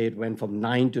they say it went from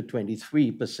 9 to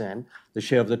 23%, the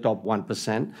share of the top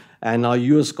 1%, and our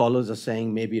US scholars are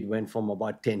saying maybe it went from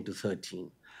about 10 to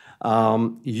 13.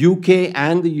 UK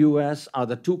and the US are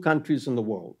the two countries in the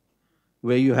world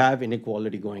where you have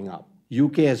inequality going up.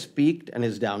 UK has peaked and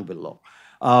is down below.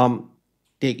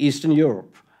 Take Eastern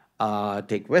Europe,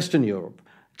 take Western Europe,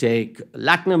 take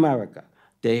Latin America,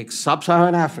 take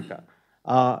Sub-Saharan Africa,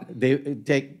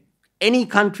 take any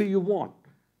country you want.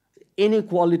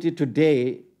 Inequality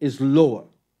today is lower.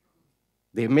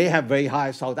 They may have very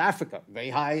high South Africa, very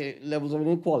high levels of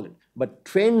inequality, but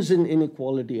trends in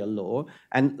inequality are lower,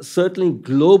 and certainly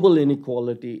global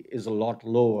inequality is a lot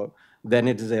lower than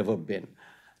it has ever been.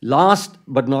 Last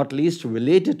but not least,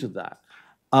 related to that,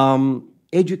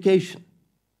 education.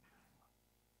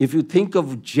 If you think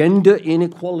of gender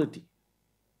inequality,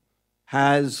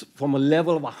 has from a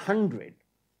level of 100,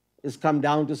 has come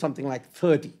down to something like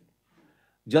 30.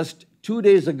 Just 2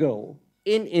 days ago,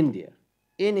 in India,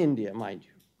 mind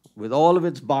you, with all of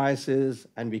its biases,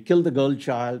 and we killed the girl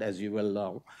child, as you well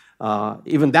know.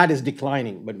 Even that is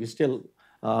declining, but we still,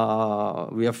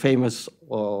 we are famous,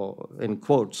 in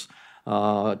quotes,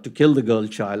 to kill the girl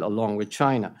child along with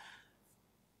China.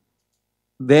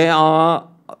 There are,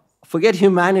 forget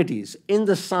humanities, in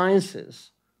the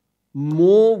sciences,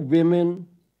 more women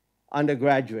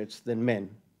undergraduates than men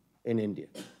in India.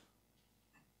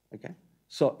 Okay?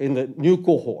 So in the new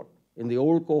cohort, in the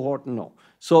old cohort, no.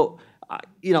 So,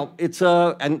 it's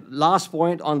a, and last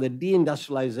point on the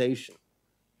deindustrialization,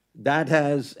 that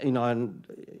has, and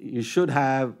you should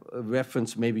have a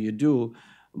reference, maybe you do,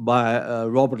 by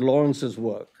Robert Lawrence's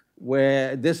work,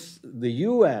 where the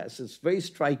US is very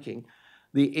striking.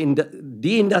 The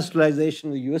deindustrialization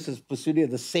in the US is proceeding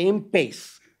at the same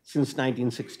pace since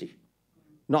 1960.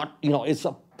 Not, it's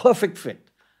a perfect fit.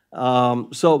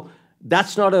 So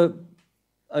that's not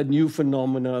a new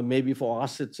phenomena. Maybe for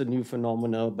us it's a new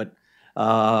phenomena, but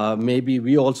maybe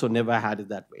we also never had it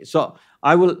that way. So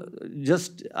I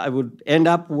would end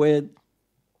up with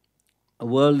the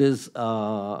world is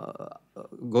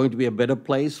going to be a better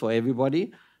place for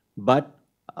everybody, but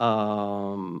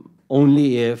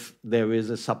only if there is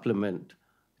a supplement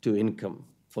to income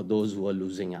for those who are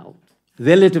losing out.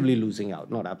 Relatively losing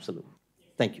out, not absolute.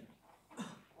 Thank you.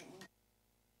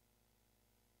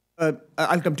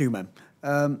 I'll come to you, ma'am.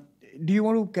 Do you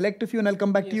want to collect a few and I'll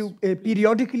come back to you?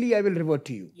 Periodically, I will revert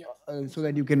to you so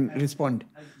that you can respond.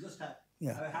 I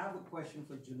have a question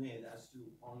for Junaid as to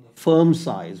on the firm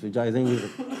size, which I think is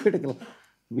critical.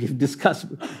 We've discussed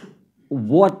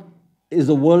what is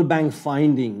the World Bank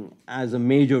finding as a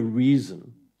major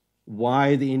reason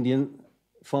why the Indian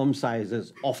firm size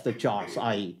is off the charts,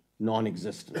 i.e.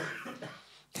 non-existent.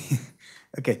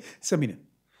 Okay, Samir.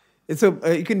 So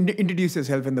you can introduce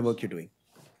yourself and the work you're doing.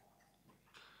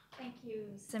 Thank you,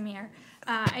 Samir.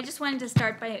 I just wanted to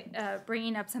start by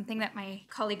bringing up something that my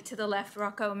colleague to the left,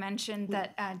 Rocco, mentioned,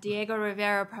 that Diego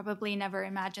Rivera probably never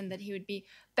imagined that he would be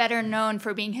better known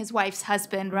for being his wife's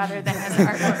husband rather than as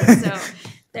artwork. So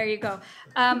there you go.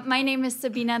 My name is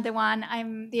Sabina Dewan.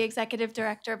 I'm the executive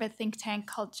director of a think tank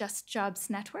called Just Jobs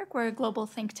Network. We're a global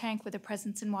think tank with a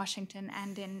presence in Washington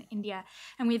and in India.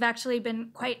 And we've actually been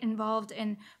quite involved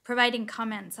in providing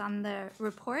comments on the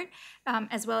report,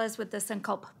 as well as with the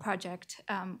Sankalp project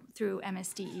through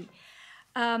MSDE.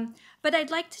 But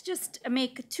I'd like to just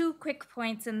make 2 quick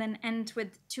points and then end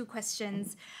with 2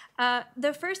 questions.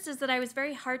 The first is that I was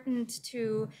very heartened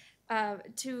to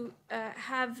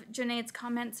have Junaid's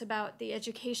comments about the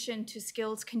education to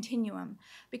skills continuum,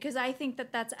 because I think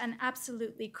that that's an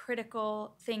absolutely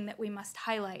critical thing that we must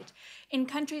highlight. In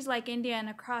countries like India and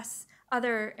across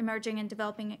other emerging and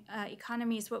developing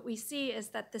economies, what we see is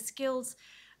that the skills,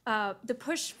 the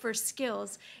push for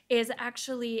skills is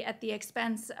actually at the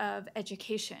expense of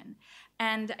education.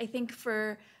 And I think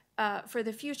for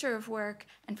the future of work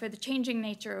and for the changing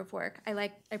nature of work,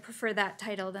 I prefer that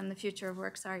title than the future of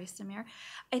work, sorry, Samir.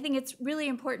 I think it's really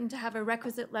important to have a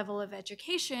requisite level of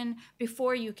education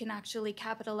before you can actually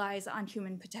capitalize on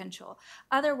human potential.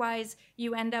 Otherwise,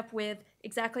 you end up with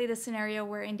exactly the scenario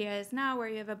where India is now, where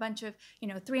you have a bunch of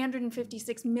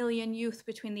 356 million youth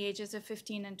between the ages of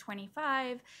 15 and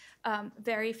 25,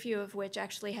 very few of which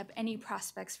actually have any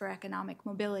prospects for economic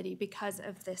mobility because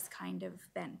of this kind of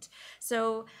bent.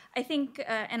 So I think,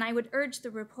 and I would urge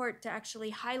the report to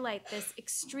actually highlight this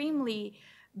extremely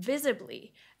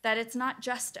visibly, that it's not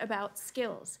just about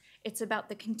skills, it's about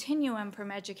the continuum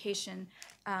from education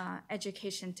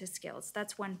to skills.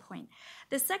 That's one point.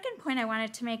 The second point I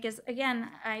wanted to make is, again,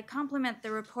 I compliment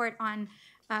the report on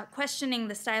questioning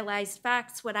the stylized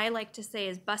facts. What I like to say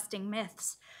is busting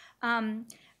myths. I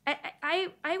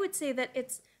would say that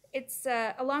it's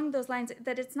along those lines,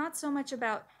 that it's not so much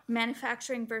about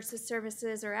manufacturing versus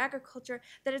services or agriculture,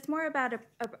 that it's more about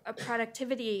a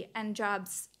productivity and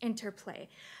jobs interplay.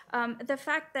 The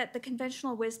fact that the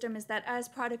conventional wisdom is that as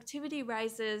productivity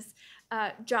rises,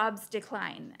 jobs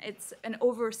decline. It's an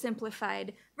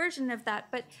oversimplified version of that.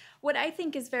 But what I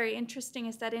think is very interesting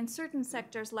is that in certain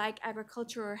sectors like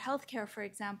agriculture or healthcare, for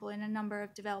example, in a number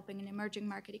of developing and emerging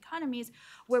market economies,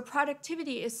 where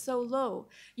productivity is so low,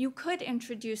 you could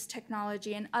introduce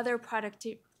technology and other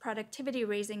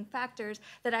productivity-raising factors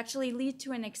that actually lead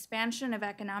to an expansion of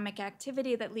economic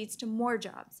activity that leads to more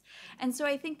jobs. And so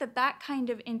I think that that kind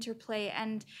of interplay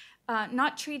and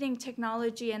not treating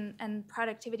technology and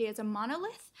productivity as a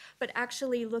monolith, but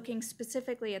actually looking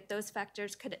specifically at those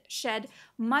factors could shed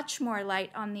much more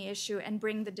light on the issue and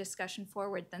bring the discussion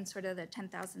forward than sort of the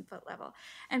 10,000-foot level.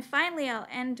 And finally, I'll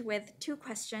end with two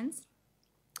questions.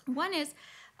 One is,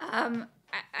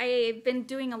 I've been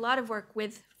doing a lot of work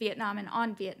with Vietnam and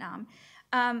on Vietnam,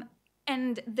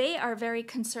 and they are very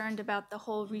concerned about the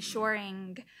whole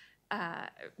reshoring,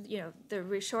 the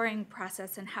reshoring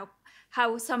process and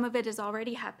how some of it is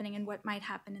already happening and what might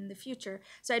happen in the future.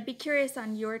 So I'd be curious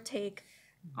on your take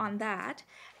on that.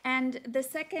 And the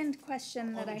second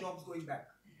question that jobs going back.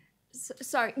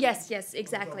 Sorry. Yes.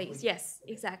 Exactly. Yes.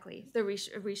 Exactly. The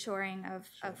reshoring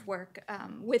of work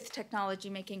with technology,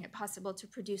 making it possible to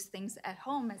produce things at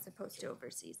home as opposed to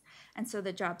overseas, and so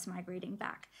the jobs migrating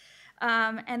back.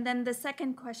 And then the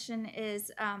second question is,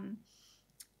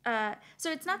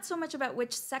 so it's not so much about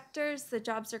which sectors the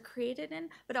jobs are created in,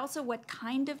 but also what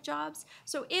kind of jobs.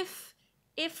 So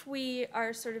if we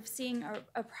are sort of seeing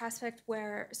a prospect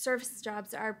where service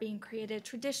jobs are being created,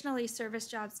 traditionally service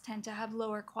jobs tend to have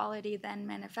lower quality than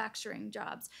manufacturing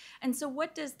jobs. And so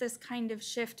what does this kind of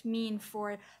shift mean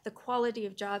for the quality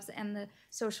of jobs and the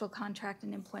social contract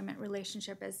and employment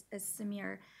relationship, as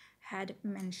Samir had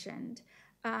mentioned?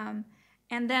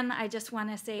 And then I just want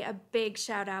to say a big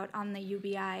shout out on the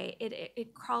UBI.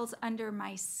 It crawls under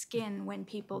my skin when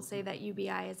people say that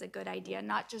UBI is a good idea,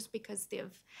 not just because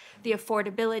of the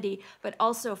affordability, but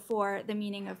also for the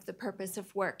meaning of the purpose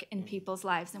of work in people's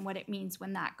lives and what it means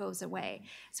when that goes away.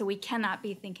 So we cannot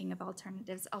be thinking of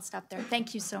alternatives. I'll stop there.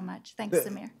 Thank you so much. Thanks,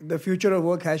 Samir. The future of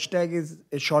work hashtag is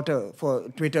shorter for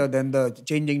Twitter than the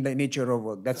changing the nature of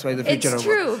work. That's why the future of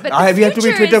work. It's true, but we have to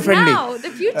be Twitter friendly. The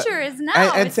future is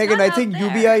now. And second, I think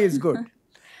UBI is good.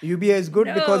 UBI is good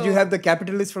because you No. have the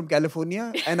capitalists from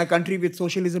California and a country with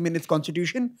socialism in its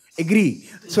constitution agree.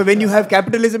 So when you have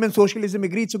capitalism and socialism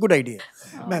agree, it's a good idea.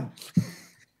 Ma'am.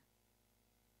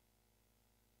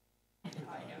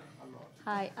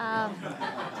 Hi,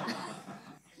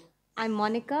 I'm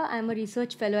Monica. I'm a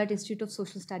research fellow at Institute of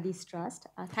Social Studies Trust.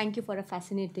 Thank you for a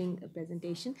fascinating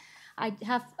presentation. I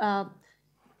have a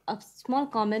small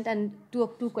comment and two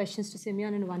questions to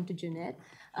Simeon and one to Junaid.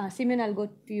 Simeon, I'll go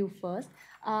to you first.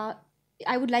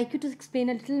 I would like you to explain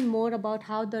a little more about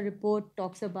how the report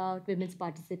talks about women's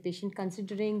participation,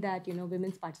 considering that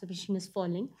women's participation is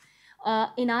falling.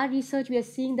 In our research, we are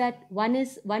seeing that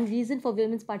one reason for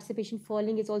women's participation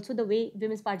falling is also the way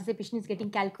women's participation is getting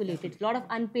calculated. A lot of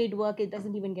unpaid work, it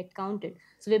doesn't even get counted.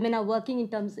 So women are working in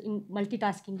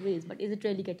multitasking ways, but is it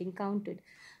really getting counted?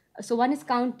 So one is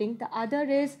counting. The other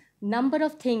is number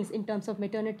of things in terms of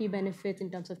maternity benefits, in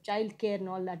terms of childcare and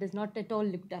all that is not at all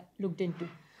looked into.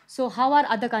 So how are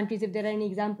other countries, if there are any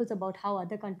examples about how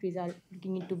other countries are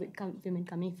looking into women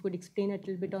coming, if you could explain a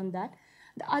little bit on that.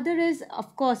 The other is,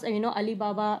 of course,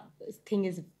 Alibaba thing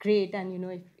is great,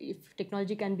 and if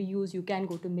technology can be used, you can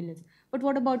go to millions. But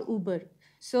what about Uber?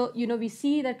 So we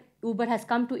see that Uber has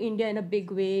come to India in a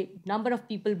big way. Number of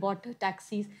people bought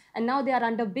taxis, and now they are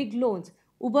under big loans.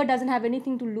 Uber doesn't have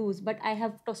anything to lose, but I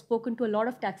have spoken to a lot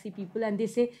of taxi people, and they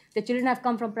say the children have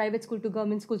come from private school to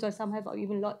government schools, or some have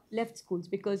even left schools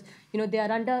because they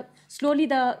are under. Slowly,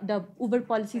 the Uber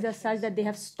policies are such that they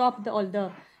have stopped all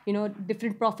the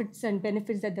different profits and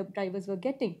benefits that the drivers were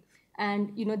getting,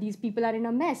 and these people are in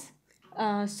a mess.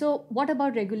 So what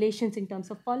about regulations in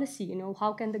terms of policy?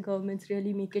 How can the governments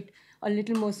really make it a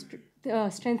little more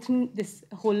strengthen this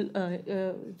whole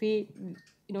way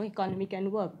economy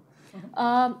can work?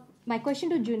 My question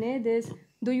to Junaid is,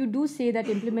 though you do say that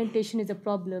implementation is a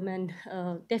problem, and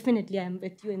definitely I am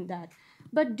with you in that,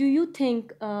 but do you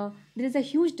think there is a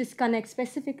huge disconnect,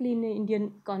 specifically in the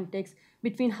Indian context,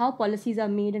 between how policies are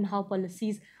made and how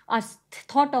policies are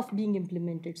thought of being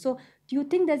implemented? So, do you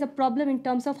think there's a problem in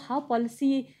terms of how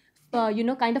policy,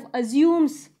 kind of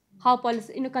assumes how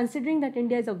policy, considering that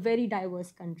India is a very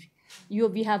diverse country?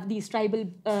 We have these tribal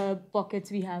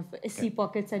pockets, we have SC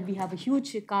pockets, and we have a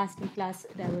huge caste and class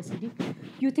diversity.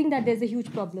 You think that there's a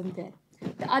huge problem there?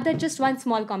 The other, just one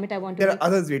small comment I want to There make. are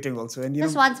others waiting also. And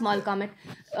Just one small comment.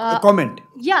 a comment.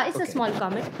 Yeah, it's a small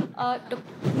comment.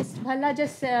 Ms. Bhalla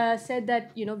just said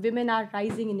that women are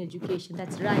rising in education.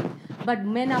 That's right, but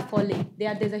men are falling.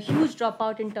 There's a huge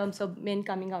dropout in terms of men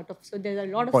coming out of. So there's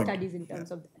a lot of Point. studies in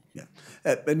terms of that.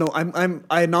 Yeah. No,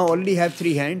 I now already have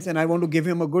 3 hands, and I want to give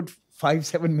him a good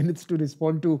 5-7 minutes to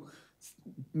respond to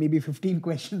maybe 15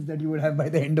 questions that you would have by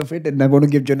the end of it, and I want to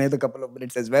give Junaid a couple of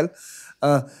minutes as well.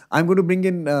 I'm going to bring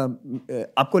in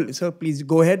sir, please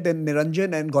go ahead, then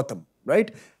Niranjan and Gautam,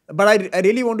 right? But I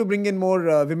really want to bring in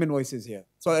more women voices here.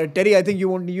 So Terry, I think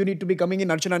you need to be coming in.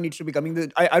 Archana needs to be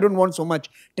coming. I don't want so much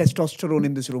testosterone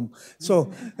in this room.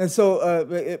 So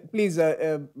please,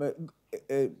 sir,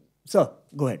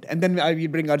 go ahead, and then I will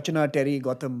bring Archana, Terry,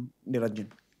 Gautam,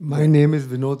 Niranjan. My name is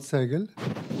Vinod Saigal.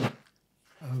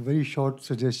 A very short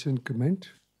suggestion, comment.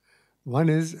 One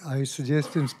is, I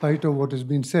suggest, in spite of what has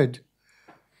been said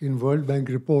in World Bank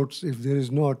reports, if there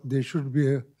is not, there should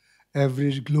be an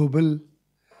average global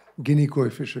Gini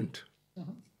coefficient.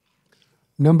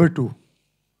 Number 2,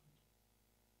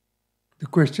 the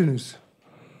question is,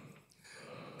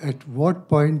 at what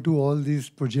point do all these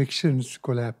projections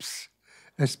collapse,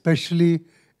 especially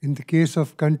in the case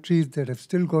of countries that have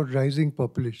still got rising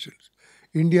populations?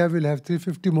 India will have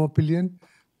 350 more billion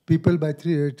people by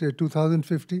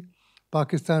 2050,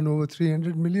 Pakistan over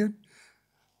 300 million,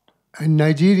 and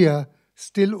Nigeria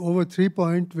still over 3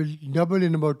 point will double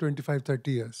in about 25-30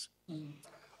 years.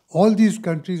 All these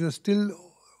countries are still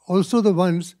also the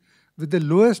ones with the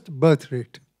lowest birth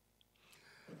rate.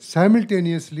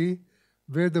 Simultaneously,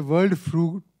 where the World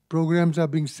Food Programs are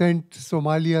being sent to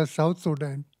Somalia, South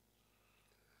Sudan,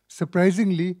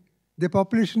 surprisingly, their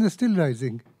population is still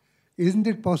rising. Isn't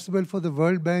it possible for the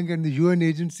World Bank and the UN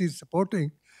agencies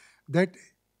supporting that,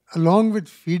 along with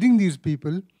feeding these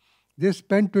people, they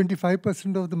spend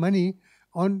 25% of the money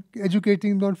on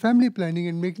educating them on family planning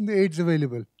and making the aids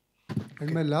available?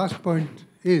 And my last point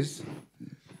is,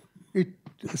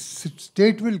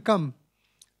 state will come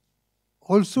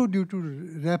also due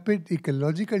to rapid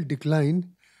ecological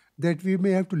decline that we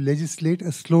may have to legislate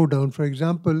a slowdown. For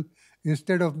example,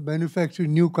 instead of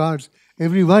manufacturing new cars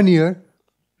every 1 year,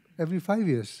 every 5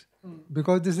 years,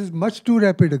 because this is much too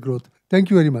rapid a growth. Thank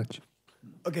you very much.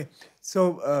 Okay,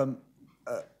 so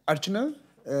Archana,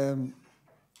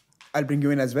 I'll bring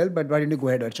you in as well, but why don't you go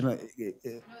ahead, Archana? No,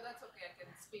 that's okay. I can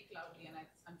speak loudly, and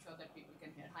I'm sure that people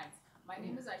can hear. Hi, my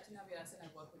name is Archana Vyas, and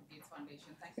I work with Gates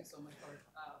Foundation. Thank you so much for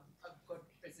a good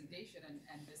presentation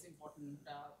and this important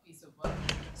piece of work.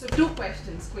 So 2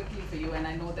 questions quickly for you, and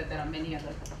I know that there are many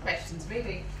other questions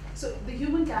waiting. So the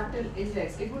Human Capital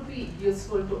Index, it would be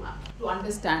useful to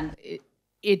understand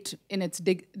it in its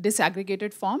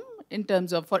disaggregated form, in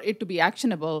terms of, for it to be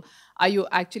actionable, are you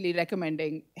actually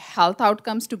recommending health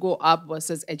outcomes to go up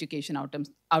versus education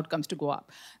outcomes to go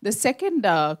up? The second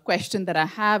question that I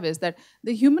have is that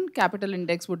the Human Capital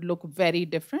Index would look very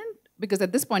different, because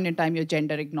at this point in time, you're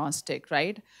gender agnostic,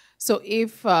 right? So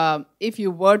if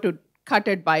you were to cut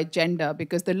it by gender,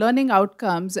 because the learning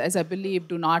outcomes, as I believe,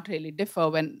 do not really differ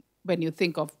when you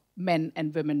think of men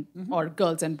and women or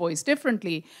girls and boys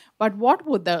differently. But what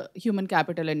would the Human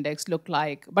Capital Index look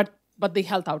like? But the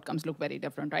health outcomes look very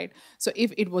different, right? So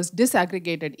if it was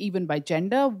disaggregated even by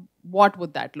gender, what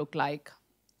would that look like?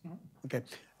 Okay,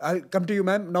 I'll come to you,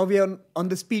 ma'am. Now we are on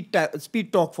the speed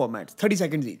talk format, 30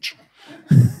 seconds each.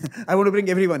 I want to bring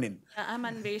everyone in. I'm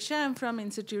Anvesha. I'm from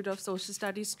Institute of Social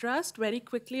Studies Trust. Very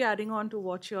quickly, adding on to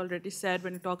what you already said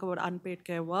when you talk about unpaid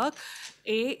care work.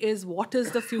 A is, what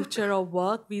is the future of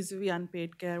work vis-a-vis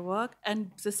unpaid care work? And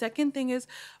the second thing is,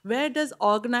 where does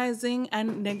organizing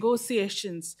and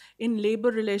negotiations in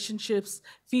labor relationships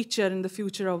feature in the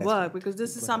future of work? Because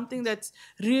this is something that's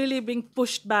really being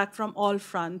pushed back from all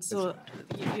fronts. So,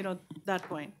 that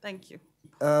point. Thank you.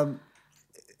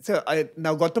 So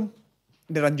now Gautam,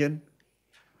 Niranjan.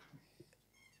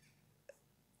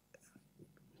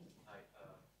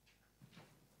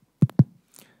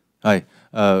 Hi.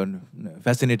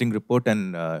 fascinating report,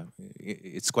 and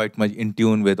it's quite much in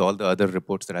tune with all the other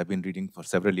reports that I've been reading for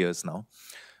several years now.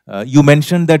 You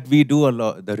mentioned that we do a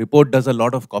lot, the report does a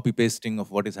lot of copy pasting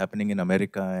of what is happening in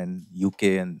America and UK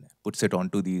and puts it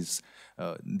onto these,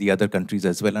 the other countries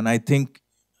as well. And I think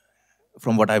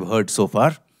from what I've heard so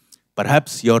far,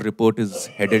 perhaps your report is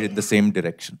headed in the same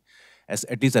direction,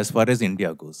 at least as far as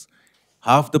India goes.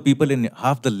 Half the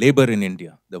labor in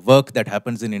India, the work that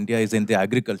happens in India is in the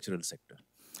agricultural sector.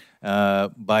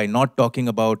 By not talking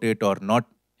about it or not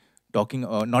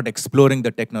exploring the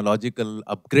technological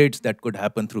upgrades that could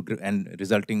happen through and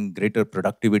resulting greater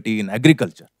productivity in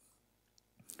agriculture,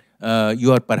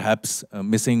 you are perhaps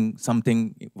missing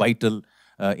something vital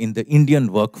in the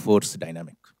Indian workforce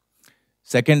dynamic.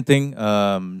 Second thing,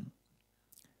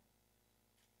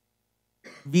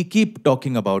 we keep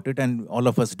talking about it, and all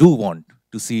of us do want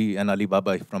to see an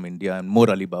Alibaba from India and more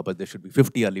Alibaba. There should be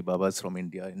 50 Alibabas from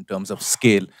India in terms of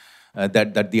scale,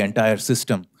 that the entire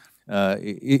system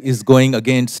is going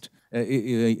against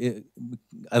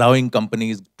allowing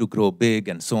companies to grow big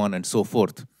and so on and so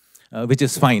forth, which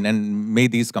is fine. And may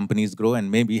these companies grow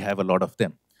and may we have a lot of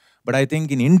them. But I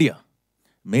think in India,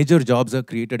 major jobs are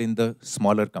created in the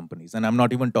smaller companies. And I'm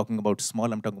not even talking about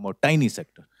small, I'm talking about tiny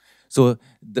sector. So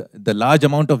the large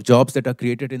amount of jobs that are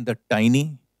created in the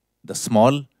tiny, the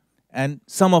small, and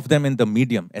some of them in the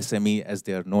medium, SME as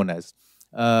they are known as,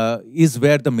 is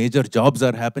where the major jobs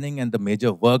are happening and the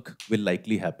major work will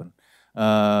likely happen.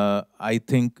 I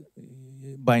think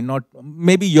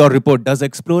maybe your report does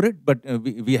explore it, but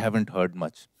we haven't heard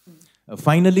much.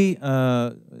 Finally,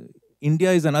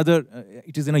 India is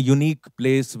it is in a unique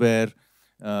place where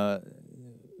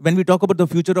when we talk about the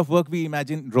future of work, we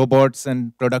imagine robots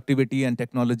and productivity and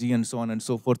technology and so on and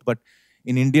so forth. But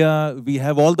in India, we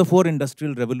have all the 4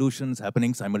 industrial revolutions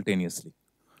happening simultaneously.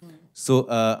 So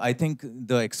I think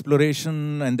the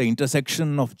exploration and the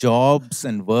intersection of jobs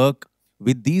and work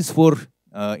with these 4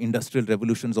 industrial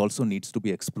revolutions also needs to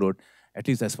be explored, at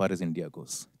least as far as India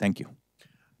goes. Thank you.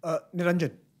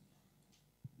 Niranjan.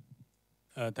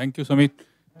 Thank you, Samir.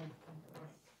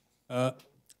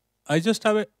 I just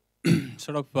have a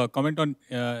sort of comment on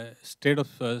state of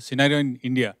scenario in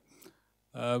India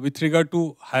with regard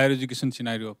to higher education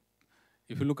scenario.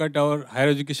 If you look at our higher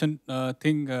education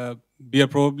thing, we are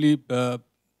probably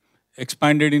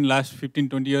expanded in last 15,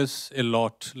 20 years a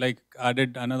lot, like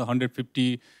added another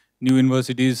 150 new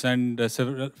universities and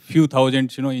few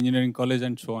thousands, engineering college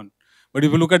and so on. But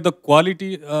if you look at the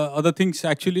quality, other things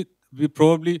actually, we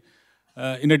probably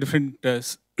in a different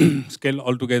scale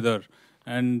altogether.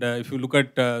 And if you look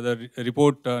at the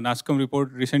report, NASCOM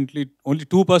report recently, only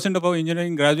 2% of our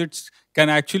engineering graduates can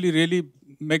actually really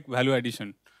make value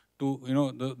addition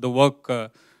to the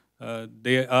work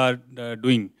they are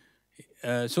doing.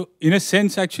 So in a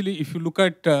sense, actually, if you look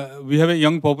at, we have a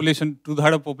young population,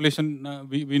 two-thirds of population,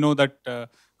 we know that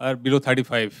are below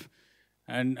 35.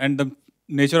 And the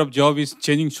nature of job is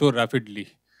changing so rapidly.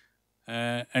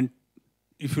 And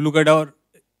if you look at our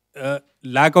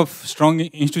lack of strong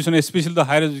institution, especially the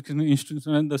higher education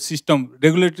institution and the system,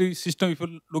 regulatory system, if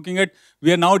you're looking at,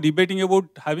 we are now debating about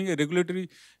having a regulatory,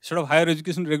 sort of higher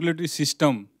education regulatory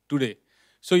system today.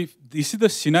 So if this is the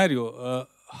scenario,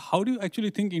 how do you actually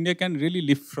think India can really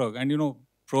leapfrog and,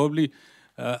 probably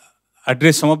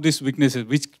address some of these weaknesses,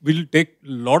 which will take a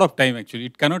lot of time actually.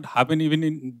 It cannot happen even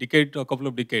in decade or a couple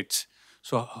of decades.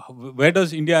 So where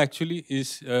does India actually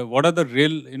what are the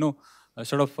real,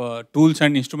 sort of tools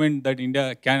and instruments that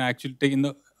India can actually take in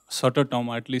the shorter term,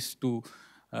 at least to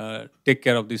take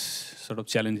care of these sort of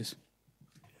challenges?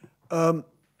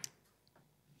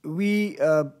 We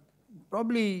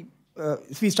probably,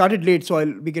 we started late, so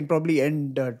we can probably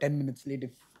end 10 minutes late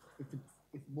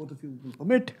if both of you will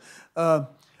permit.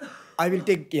 I will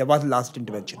take one last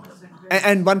intervention.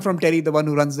 And one from Terry, the one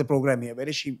who runs the program here. Where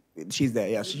is she? She's there,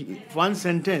 yeah. One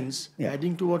sentence,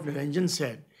 adding to what Niranjan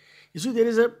said. You see, there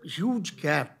is a huge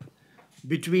gap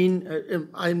between,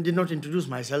 I did not introduce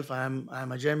myself, I am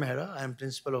Ajay Mehra, I am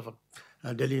principal of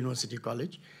Delhi University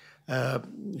College,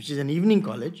 which is an evening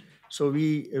college. So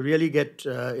we really get,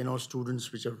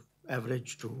 students which are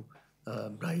average to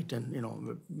bright and,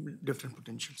 with different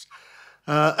potentials.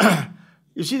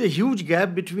 You see the huge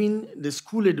gap between the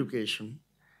school education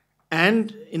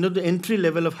and, the entry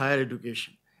level of higher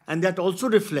education. And that also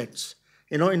reflects,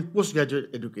 in postgraduate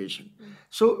education.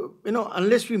 So,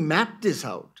 unless we map this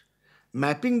out,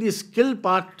 mapping the skill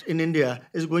part in India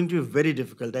is going to be very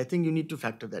difficult. I think you need to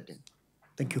factor that in.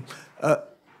 Thank you.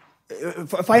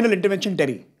 Final intervention,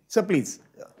 Terry. Sir, please.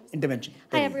 intervention.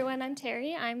 Hi, everyone. I'm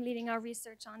Terry. I'm leading our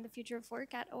research on the future of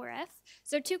work at ORF.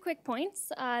 So 2 quick points.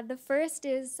 The first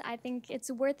is I think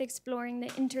it's worth exploring the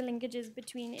interlinkages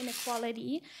between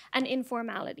inequality and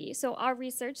informality. So our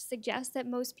research suggests that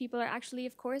most people are actually,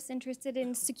 of course, interested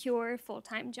in secure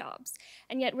full-time jobs.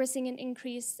 And yet we're seeing an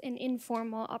increase in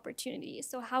informal opportunities.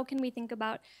 So how can we think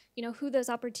about who those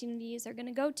opportunities are going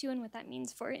to go to and what that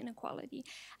means for inequality?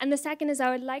 And the second is I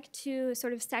would like to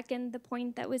sort of second the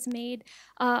point that was made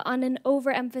on an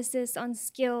overemphasis on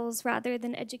skills rather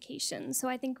than education. So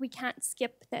I think we can't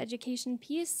skip the education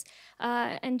piece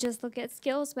and just look at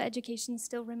skills, but education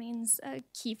still remains a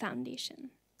key foundation.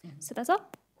 So that's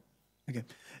all. Okay.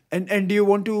 And do you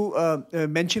want to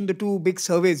mention the 2 big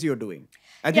surveys you're doing?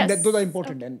 I think that those are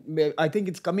important. And I think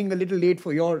it's coming a little late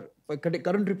for your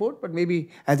current report, but maybe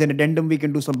as an addendum, we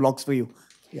can do some blocks for you.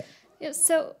 Yeah.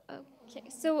 So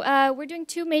we're doing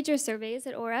 2 major surveys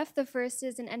at ORF. The first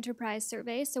is an enterprise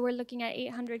survey. So we're looking at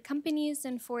 800 companies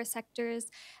in 4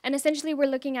 sectors. And essentially, we're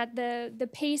looking at the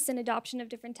pace and adoption of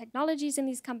different technologies in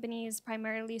these companies,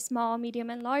 primarily small, medium,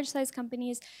 and large-sized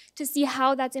companies, to see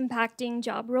how that's impacting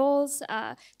job roles,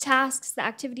 tasks, the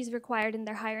activities required in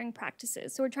their hiring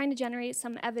practices. So we're trying to generate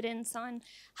some evidence on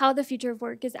how the future of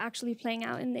work is actually playing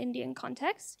out in the Indian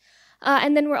context.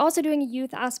 And then we're also doing a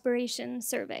youth aspiration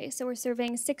survey. So we're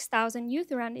surveying 6,000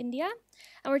 youth around India,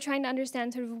 and we're trying to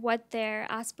understand sort of what their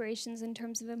aspirations in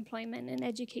terms of employment and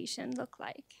education look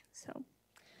like. So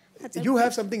that's You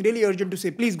have something really urgent to say.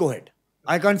 Please go ahead.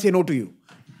 I can't say no to you.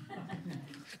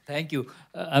 Thank you.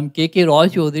 I'm K.K. Roy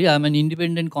Chaudhary. I'm an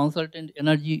independent consultant,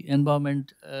 energy,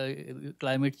 environment,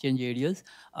 climate change areas.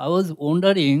 I was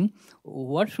wondering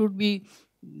what should be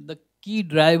the key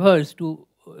drivers to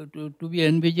be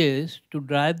envisaged to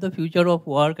drive the future of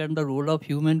work and the role of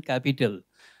human capital.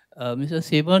 Mr.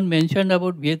 Simeon mentioned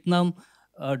about Vietnam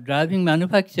driving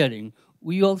manufacturing.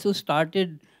 We also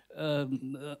started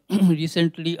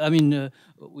recently,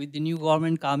 with the new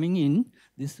government coming in,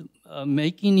 this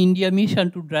Make in India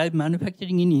mission to drive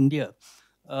manufacturing in India.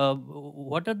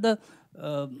 What are the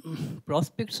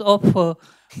prospects of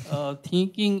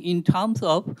thinking in terms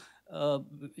of,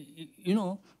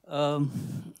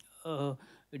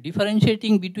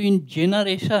 differentiating between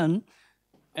generation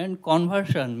and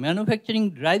conversion? Manufacturing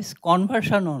drives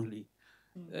conversion only.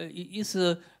 Is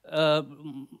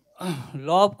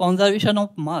law of conservation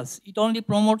of mass. It only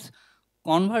promotes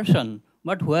conversion.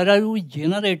 But where are we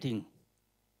generating?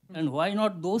 And why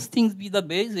not those things be the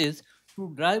basis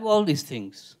to drive all these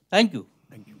things? Thank you.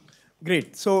 Thank you.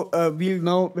 Great. So we'll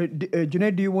now,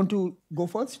 Junaid, do you want to go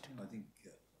first? I think,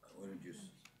 why don't you...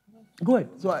 Go ahead.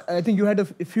 So I think you had a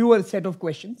fewer set of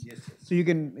questions. Yes. So you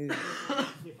can...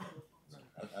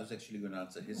 I was actually going to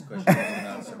answer his question.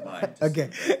 I was going to answer mine. Okay.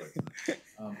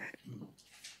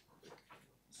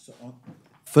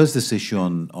 First, this issue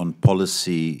on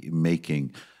policy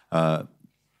making. I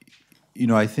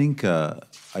think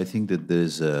that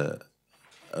there's a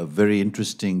very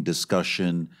interesting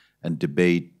discussion and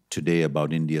debate today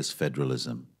about India's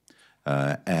federalism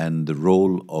and the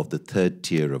role of the 3rd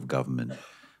tier of government.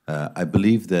 I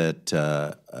believe that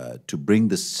to bring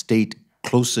the state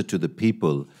closer to the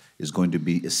people is going to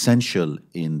be essential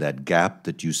in that gap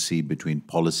that you see between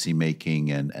policy making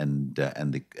and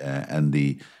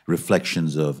the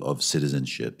reflections of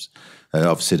citizens.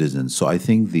 So I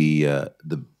think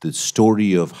the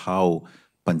story of how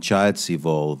panchayats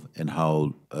evolve and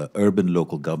how urban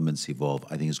local governments evolve,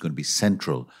 I think is going to be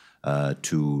central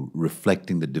to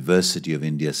reflecting the diversity of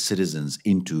India's citizens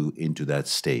into that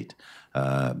state.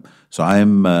 So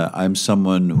I'm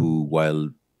someone who,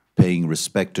 while paying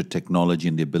respect to technology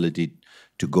and the ability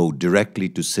to go directly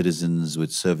to citizens with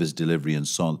service delivery and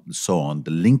so on, the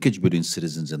linkage between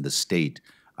citizens and the state,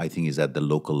 I think, is at the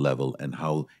local level, and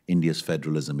how India's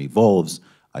federalism evolves,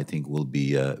 I think, will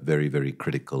be very, very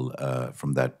critical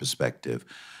from that perspective.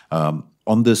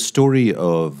 On the story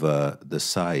of the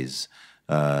size,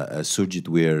 Surjit,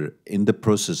 we're in the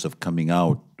process of coming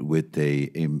out with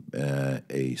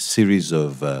a series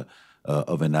of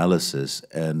analysis,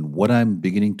 and what I'm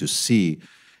beginning to see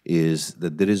is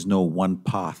that there is no one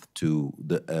path to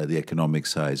the economic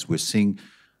size. We're seeing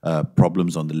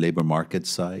problems on the labor market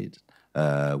side.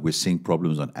 We're seeing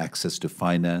problems on access to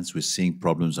finance. We're seeing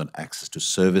problems on access to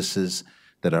services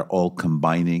that are all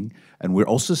combining. And we're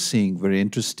also seeing, very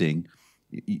interesting,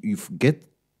 you get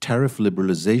tariff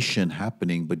liberalization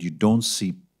happening, but you don't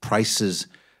see prices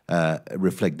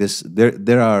reflect this.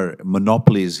 There are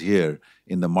monopolies here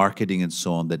in the marketing and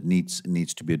so on that needs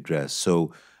to be addressed.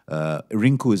 So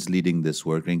Rinku is leading this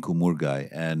work, Rinku Murgai,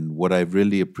 and what I've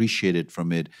really appreciated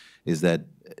from it is that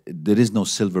there is no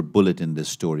silver bullet in this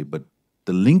story, but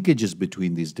the linkages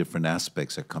between these different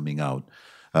aspects are coming out.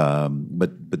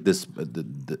 But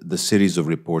the series of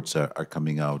reports are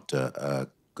coming out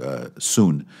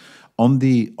soon. On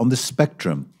the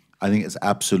spectrum, I think it's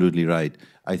absolutely right.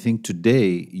 I think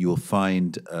today you'll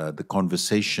find the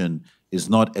conversation is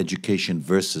not education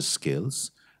versus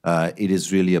skills. It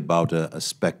is really about a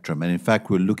spectrum. And in fact,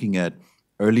 we're looking at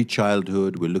early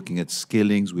childhood, we're looking at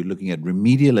skillings, we're looking at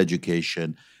remedial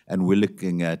education, and we're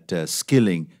looking at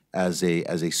skilling as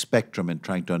a spectrum and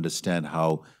trying to understand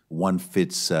how one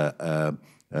fits into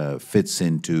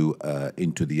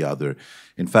the other.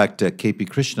 In fact, KP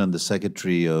Krishnan, the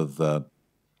Secretary of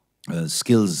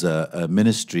Skills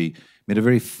Ministry, made a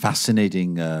very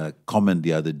fascinating comment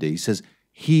the other day. He says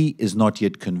he is not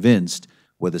yet convinced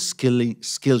whether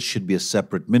skills should be a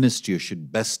separate ministry or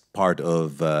should best part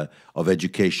of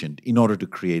education in order to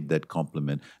create that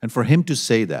complement. And for him to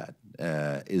say that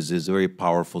is a very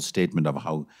powerful statement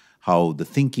of how the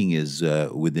thinking is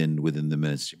within the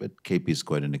ministry. But KP is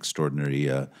quite an extraordinary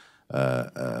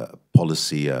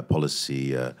policy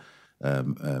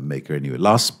maker. Anyway,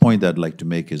 last point I'd like to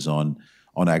make is on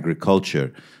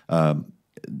agriculture.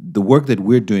 The work that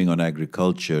we're doing on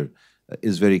agriculture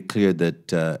is very clear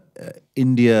that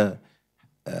India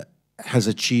has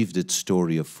achieved its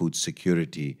story of food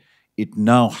security. It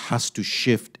now has to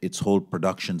shift its whole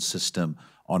production system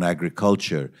on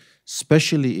agriculture,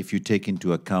 especially if you take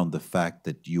into account the fact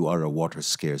that you are a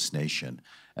water-scarce nation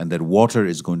and that water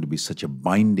is going to be such a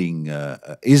binding,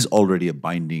 is already a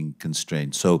binding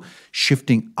constraint. So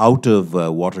shifting out of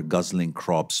water-guzzling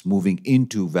crops, moving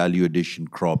into value-addition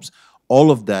crops,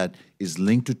 all of that is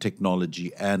linked to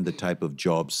technology and the type of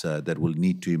jobs that will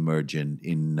need to emerge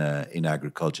in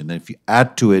agriculture. And if you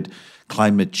add to it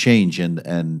climate change and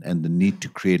the need to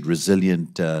create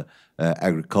resilient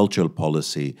agricultural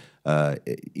policy,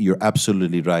 you're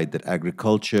absolutely right that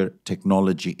agriculture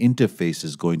technology interface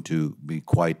is going to be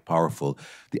quite powerful.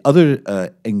 The other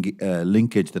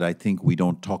linkage that I think we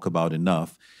don't talk about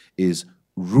enough is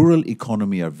rural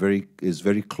economy is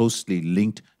very closely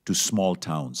linked to small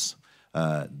towns.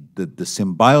 The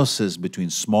symbiosis between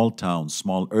small towns,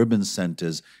 small urban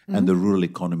centers, and the rural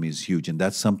economy is huge. And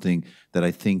that's something that I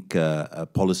think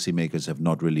policymakers have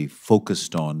not really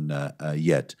focused on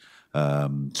yet.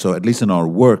 So at least in our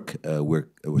work, we're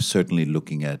certainly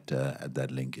looking at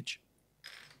that linkage.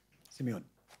 Simeon.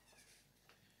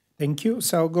 Thank you.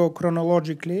 So I'll go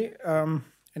chronologically.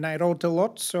 And I wrote a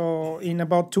lot, so in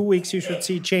about 2 weeks you should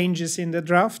see changes in the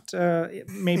draft,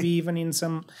 maybe even in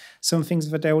some things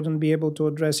that I wouldn't be able to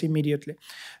address immediately.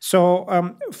 So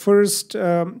first,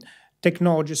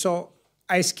 technology. So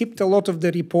I skipped a lot of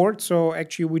the report, so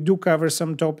actually we do cover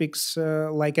some topics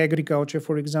like agriculture,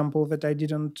 for example, that I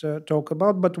didn't talk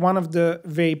about, but one of the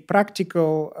very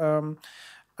practical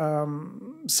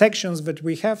sections that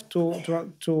we have to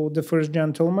the first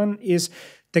gentleman is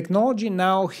technology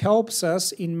now helps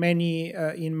us in many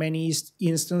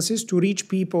instances to reach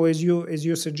people, as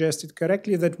you suggested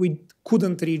correctly, that we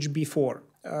couldn't reach before.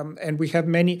 And we have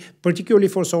many, particularly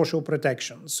for social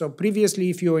protection. So previously,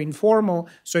 if you're informal,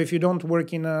 so if you don't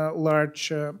work in a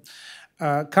large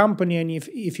company and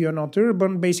if you're not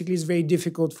urban, basically it's very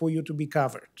difficult for you to be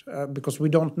covered because we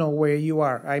don't know where you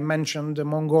are. I mentioned the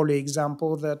Mongolia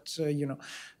example that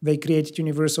they created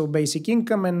universal basic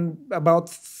income and about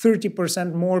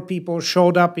 30% more people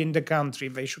showed up in the country.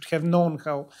 They should have known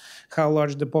how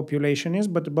large the population is,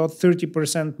 but about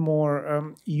 30%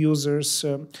 more users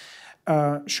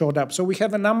showed up. So we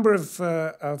have a number of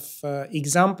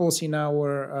examples in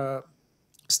our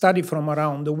study from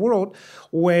around the world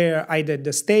where either at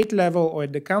the state level or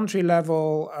at the country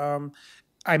level,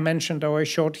 I mentioned or I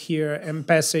showed here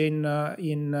M-Pesa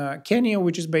in Kenya,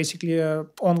 which is basically an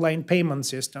online payment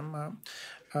system,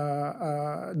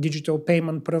 digital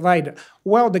payment provider.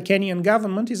 Well, the Kenyan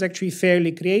government is actually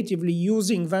fairly creatively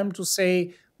using them to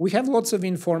say, we have lots of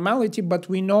informality, but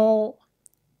we know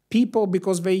people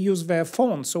because they use their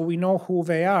phones, so we know who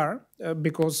they are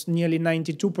because nearly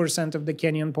 92% of the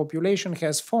Kenyan population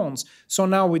has phones. So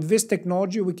now with this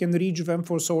technology, we can reach them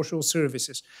for social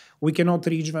services. We cannot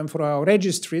reach them for our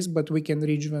registries, but we can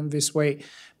reach them this way.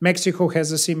 Mexico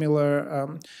has a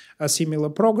similar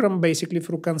program, basically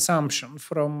through consumption,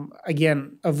 from,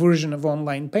 again, a version of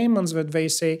online payments that they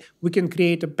say we can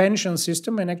create a pension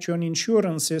system and actually an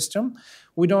insurance system.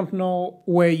 We don't know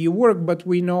where you work, but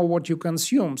we know what you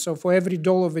consume. So for every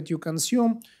dollar that you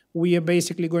consume, we are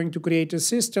basically going to create a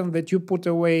system that you put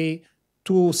away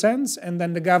 2 cents and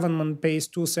then the government pays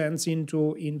 2 cents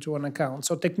into an account.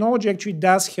 So technology actually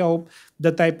does help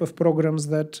the type of programs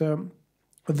that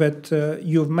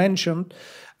you've mentioned.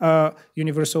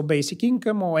 universal basic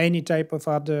income or any type of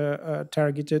other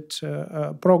targeted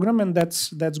program, and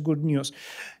that's good news.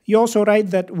 You also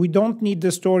write that we don't need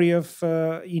the story of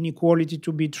inequality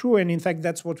to be true, and in fact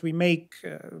that's what we make,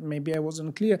 maybe I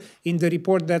wasn't clear, in the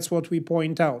report that's what we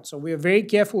point out. So we are very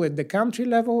careful at the country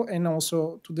level and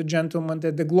also to the gentleman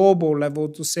at the global level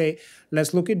to say,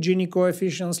 let's look at Gini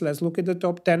coefficients, let's look at the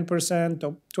top 10%,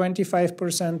 top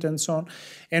 25% and so on,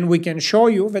 and we can show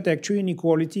you that actually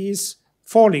inequality is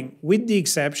falling, with the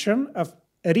exception of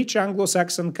rich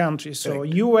Anglo-Saxon countries. So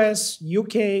US,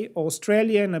 UK,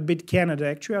 Australia, and a bit Canada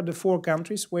actually are the 4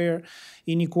 countries where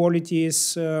inequality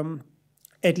is,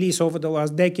 at least over the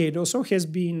last decade or so, has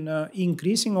been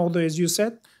increasing, although, as you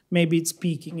said, maybe it's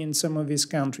peaking in some of these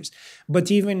countries.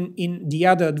 But even in the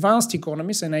other advanced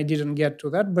economies, and I didn't get to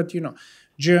that, but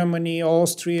Germany,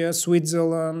 Austria,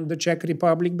 Switzerland, the Czech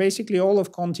Republic, basically all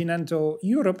of continental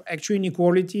Europe, actually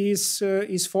inequality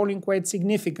is falling quite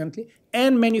significantly,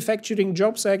 and manufacturing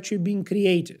jobs are actually being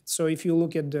created. So if you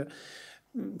look at the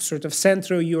sort of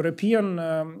Central European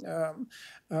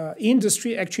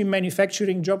industry, actually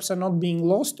manufacturing jobs are not being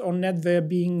lost, or net they're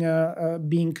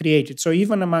being created. So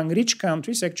even among rich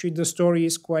countries, actually the story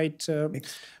is quite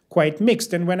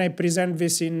mixed. And when I present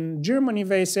this in Germany,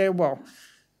 they say, well,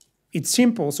 it's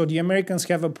simple. So the Americans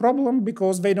have a problem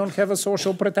because they don't have a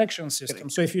social protection system.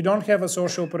 So if you don't have a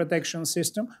social protection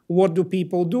system, what do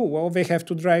people do? Well, they have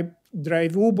to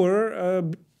drive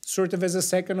Uber sort of as a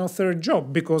second or third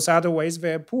job, because otherwise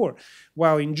they're poor.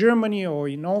 While in Germany or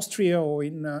in Austria or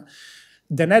in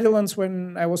the Netherlands,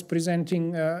 when I was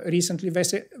presenting recently, they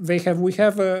say we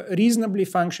have a reasonably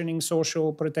functioning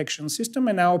social protection system,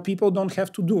 and our people don't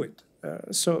have to do it.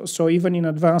 So even in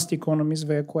advanced economies,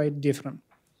 they're quite different.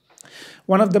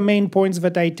 One of the main points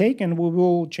that I take, and we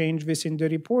will change this in the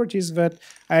report, is that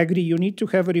I agree you need to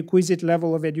have a requisite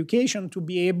level of education to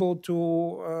be able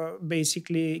to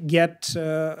basically get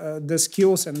the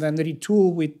skills and then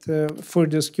retool with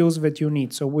further skills that you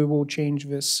need. So we will change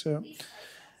this.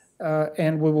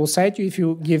 And we will cite you if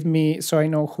you give me, so I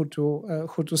know who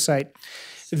to cite.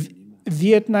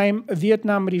 Vietnam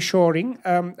reshoring.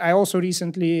 I also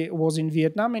recently was in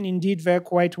Vietnam, and indeed they're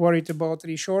quite worried about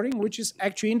reshoring, which is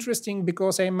actually interesting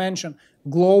because I mentioned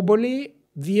globally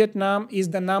Vietnam is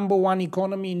the #1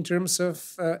 economy in terms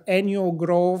of annual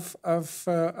growth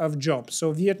of jobs.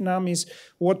 So Vietnam is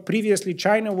what previously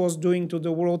China was doing to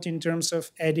the world in terms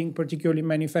of adding particularly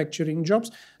manufacturing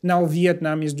jobs. Now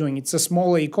Vietnam is doing. It's a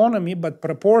smaller economy, but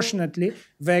proportionately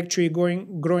they're actually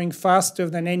growing faster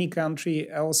than any country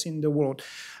else in the world.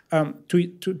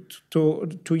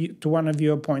 To one of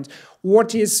your points.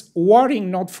 What is worrying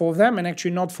not for them and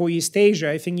actually not for East Asia,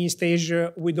 I think East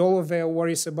Asia, with all of their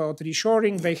worries about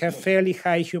reshoring, they have fairly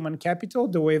high human capital,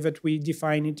 the way that we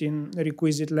define it in a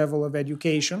requisite level of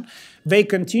education. They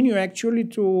continue actually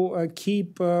to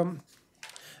keep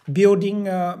building,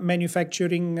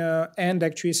 manufacturing, and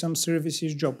actually some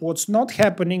services job. What's not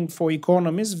happening for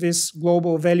economies, this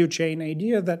global value chain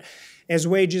idea that as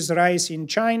wages rise in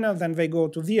China, then they go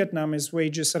to Vietnam. As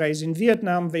wages rise in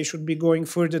Vietnam, they should be going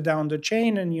further down the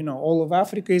chain. And, all of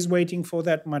Africa is waiting for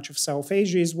that. Much of South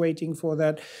Asia is waiting for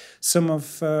that. Some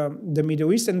of the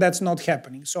Middle East, and that's not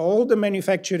happening. So all the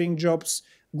manufacturing jobs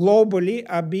globally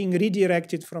are being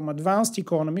redirected from advanced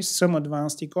economies, some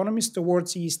advanced economies,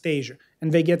 towards East Asia.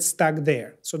 And they get stuck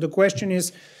there. So the question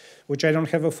is, which I don't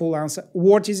have a full answer,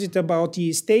 what is it about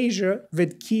East Asia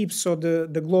that keeps, so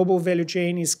the global value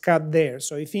chain is cut there?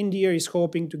 So if India is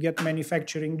hoping to get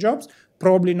manufacturing jobs,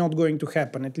 probably not going to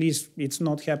happen. At least it's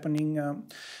not happening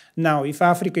now. If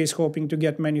Africa is hoping to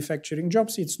get manufacturing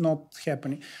jobs, it's not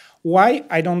happening. Why?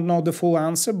 I don't know the full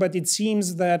answer, but it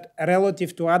seems that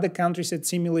relative to other countries at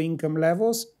similar income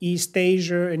levels, East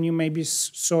Asia, and you maybe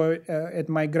saw at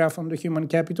my graph on the human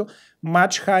capital,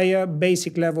 much higher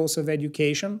basic levels of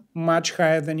education, much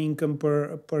higher than income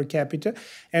per capita,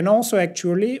 and also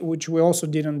actually, which we also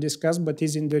didn't discuss but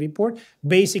is in the report,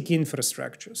 basic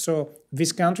infrastructure. So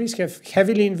these countries have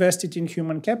heavily invested in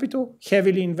human capital,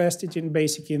 heavily invested in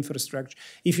basic infrastructure.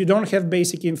 If you don't have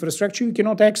basic infrastructure, you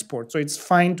cannot export. So it's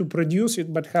fine to produce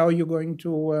it, but how are you going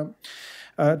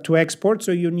to export?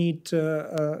 So you need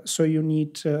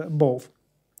both.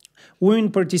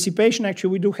 Women participation,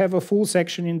 actually, we do have a full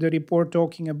section in the report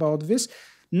talking about this,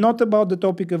 not about the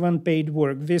topic of unpaid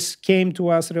work. This came to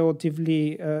us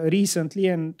relatively recently,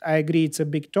 and I agree it's a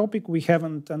big topic. We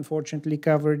haven't, unfortunately,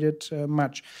 covered it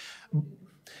much.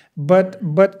 But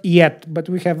we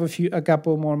have a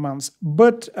couple more months.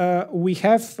 But we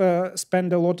have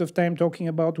spent a lot of time talking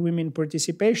about women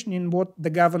participation in what the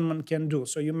government can do.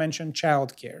 So you mentioned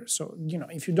childcare. So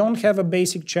if you don't have a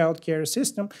basic childcare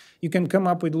system, you can come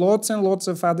up with lots and lots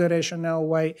of other rationale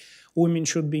why women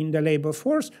should be in the labor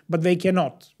force, but they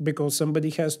cannot because somebody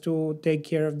has to take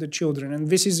care of the children. And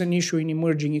this is an issue in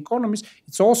emerging economies.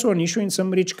 It's also an issue in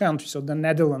some rich countries. So the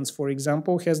Netherlands, for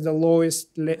example, has the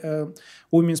lowest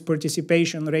women's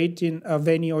participation rate of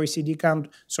any OECD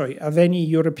country, of any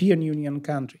European Union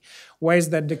country. Why is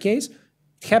that the case?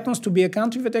 It happens to be a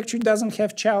country that actually doesn't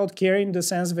have childcare in the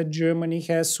sense that Germany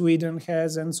has, Sweden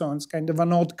has, and so on. It's kind of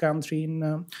an odd country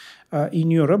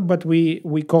in Europe, but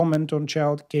we comment on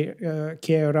child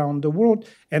care around the world,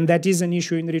 and that is an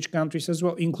issue in rich countries as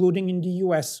well, including in the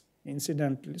US,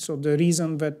 incidentally. So the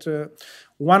reason that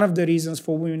one of the reasons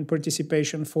for women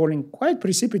participation falling quite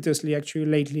precipitously actually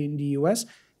lately in the US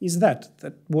is that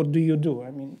what do you do? I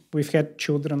mean, we've had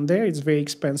children there. It's very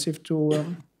expensive to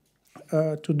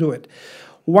do it.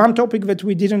 One topic that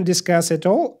we didn't discuss at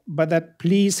all, but that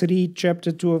please read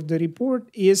chapter 2 of the report,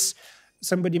 is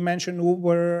somebody mentioned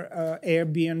Uber,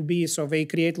 Airbnb. So they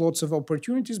create lots of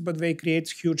opportunities, but they create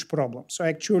huge problems. So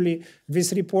actually,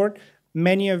 this report,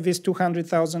 many of these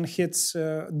 200,000 hits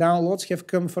downloads have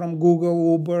come from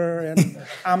Google, Uber, and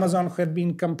Amazon have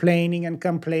been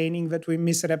complaining that we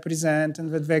misrepresent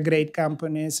and that they're great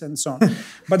companies and so on.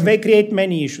 But they create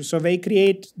many issues. So they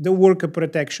create the worker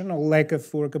protection or lack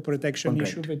of worker protection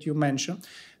issue that you mentioned.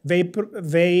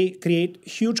 They create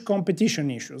huge competition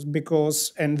issues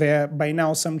because, and there are by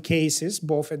now some cases,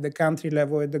 both at the country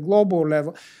level, at the global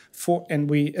level, and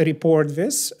we report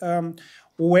this,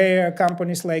 where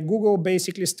companies like Google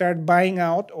basically start buying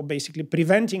out or basically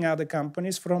preventing other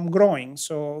companies from growing.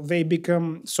 So they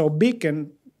become so big,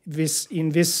 and in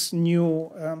this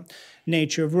new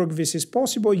nature of work, this is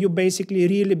possible. You basically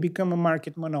really become a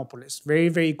market monopolist very,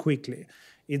 very quickly.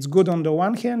 It's good on the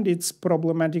one hand, it's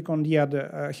problematic on the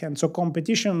other hand. So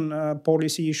competition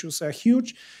policy issues are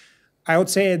huge. I would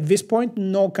say at this point,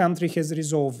 no country has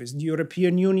resolved this. The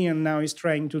European Union now is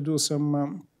trying to do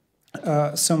something,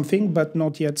 but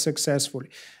not yet successfully.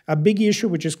 A big issue,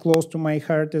 which is close to my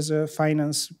heart as a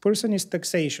finance person, is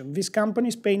taxation. These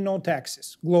companies pay no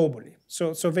taxes globally.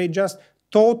 So they just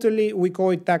totally, we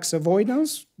call it tax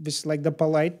avoidance. This is like the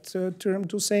polite term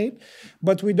to say it.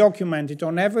 But we document it.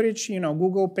 On average,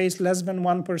 Google pays less than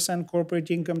 1% corporate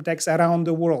income tax around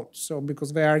the world. So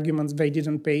because the arguments, they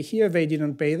didn't pay here, they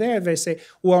didn't pay there, they say,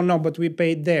 well, no, but we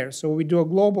paid there. So we do a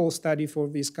global study for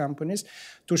these companies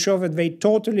to show that they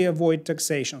totally avoid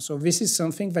taxation. So this is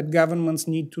something that governments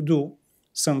need to do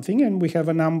something. And we have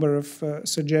a number of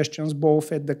suggestions,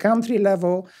 both at the country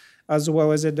level, as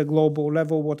well as at the global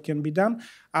level, what can be done.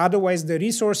 Otherwise, the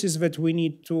resources that we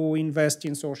need to invest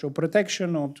in social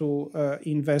protection or to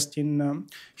invest in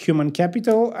human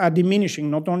capital are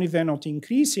diminishing. Not only they're not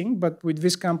increasing, but with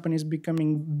these companies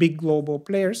becoming big global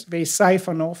players, they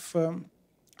siphon off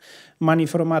money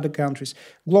from other countries.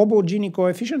 Global Gini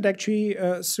coefficient, actually,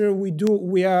 sir,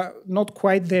 we are not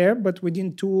quite there, but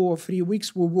within 2 or 3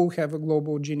 weeks, we will have a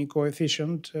global Gini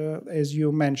coefficient, as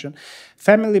you mentioned.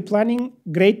 Family planning,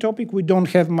 great topic. We don't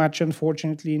have much,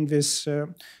 unfortunately, in this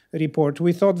report.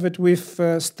 We thought that we've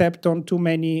stepped on too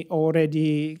many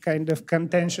already kind of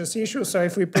contentious issues. So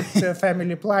if we put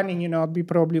family planning, I'd be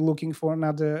probably looking for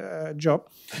another job.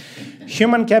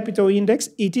 Human capital index,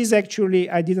 it is actually,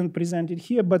 I didn't present it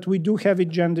here, but we do have it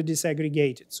gender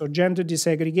disaggregated. So gender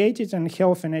disaggregated and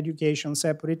health and education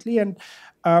separately. And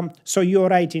so you're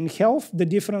right, in health, the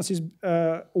differences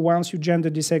once you gender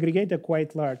disaggregate are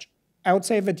quite large. I would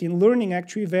say that in learning,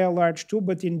 actually, they are large too,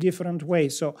 but in different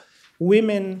ways. So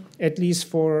women, at least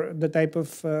for the type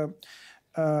of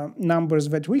numbers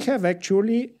that we have,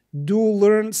 actually do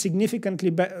learn significantly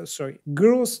better.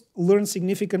 Girls learn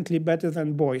significantly better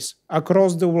than boys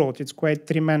across the world. It's quite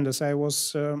tremendous.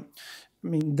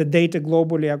 The data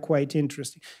globally are quite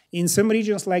interesting. In some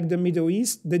regions like the Middle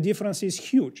East, the difference is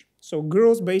huge. So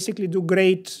girls basically do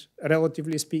great,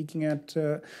 relatively speaking, at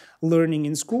learning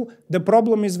in school. The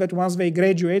problem is that once they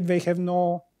graduate, they have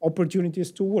no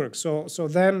opportunities to work. So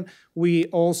then we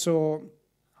also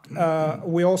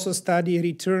study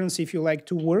returns, if you like,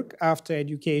 to work after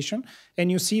education.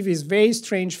 And you see this very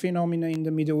strange phenomena in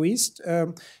the Middle East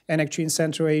and actually in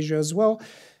Central Asia as well.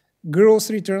 Girls'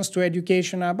 returns to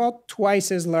education are about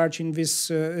twice as large in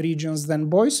these regions than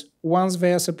boys. Once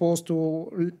they are supposed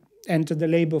to enter the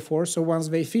labor force, so once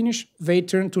they finish, they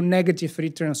turn to negative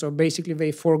returns. So basically,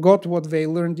 they forgot what they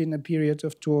learned in a period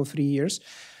of 2 or 3 years.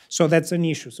 So that's an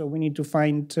issue. So we need to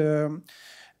find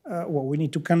we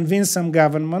need to convince some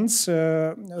governments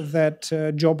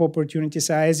that job opportunities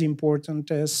are as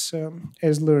important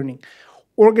as learning.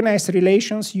 Organized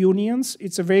relations, unions,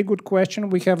 it's a very good question.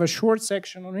 We have a short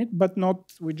section on it, but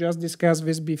we just discussed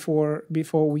this before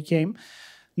we came.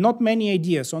 Not many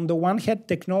ideas. On the one hand,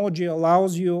 technology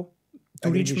allows you to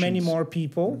reach many more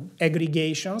people,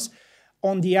 aggregations.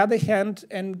 On the other hand,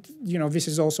 and this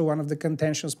is also one of the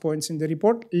contentious points in the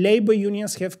report, labor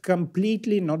unions have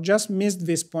completely not just missed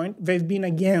this point, they've been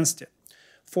against it.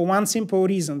 For one simple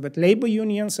reason, that labor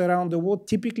unions around the world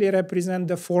typically represent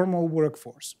the formal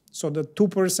workforce. So the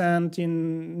 2%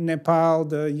 in Nepal,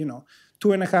 the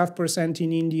 2.5%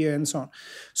 in India, and so on.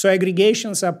 So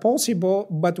aggregations are possible,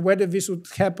 but whether this would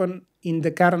happen in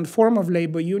the current form of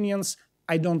labor unions,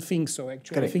 I don't think so,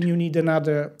 actually. Correct. I think you need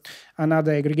another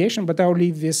aggregation, but I'll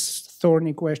leave this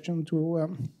thorny question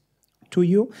to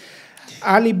you.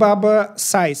 Alibaba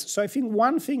size. So I think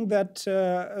one thing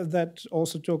that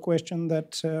also to a question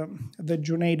that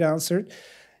Junaid answered,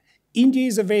 India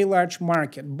is a very large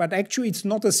market, but actually it's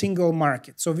not a single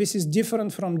market. So this is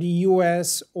different from the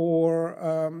US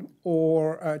or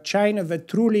China that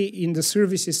truly in the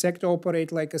services sector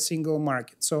operate like a single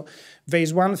market. So there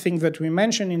is one thing that we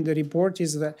mentioned in the report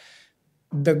is that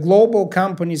the global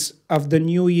companies of the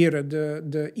new era,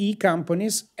 the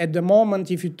e-companies, at the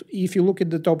moment, if you look at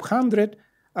the top 100,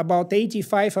 about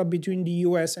 85 are between the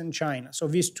US and China. So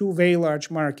these two very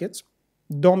large markets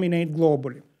dominate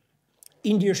globally.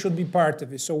 India should be part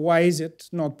of this. So why is it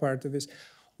not part of this?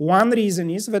 One reason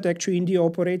is that actually India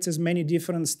operates as many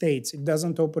different states. It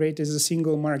doesn't operate as a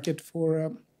single market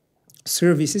for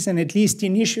services. And at least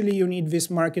initially you need this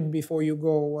market before you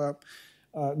go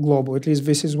global. At least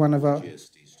this is one of our...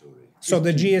 GST story. So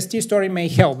the GST story may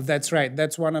help. That's right.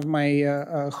 That's one of my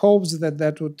hopes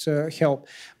that would help.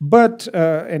 But,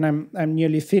 and I'm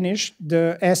nearly finished,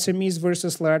 the SMEs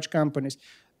versus large companies.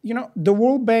 The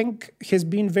World Bank has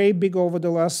been very big over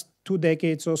the last 2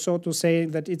 decades or so to say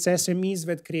that it's SMEs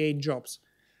that create jobs.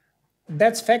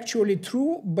 That's factually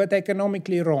true, but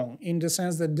economically wrong, in the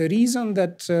sense that the reason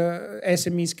that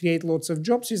SMEs create lots of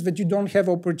jobs is that you don't have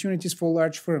opportunities for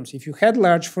large firms. If you had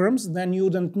large firms, then you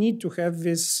wouldn't need to have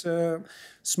this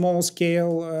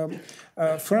small-scale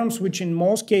firms, which in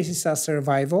most cases are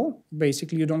survival.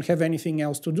 Basically, you don't have anything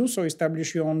else to do, so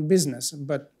establish your own business.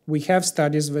 But we have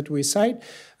studies that we cite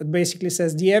that basically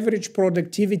says the average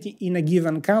productivity in a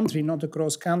given country, not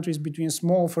across countries, between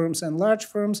small firms and large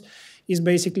firms, is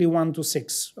basically 1 to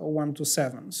 6 or 1 to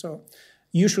 7. So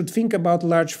you should think about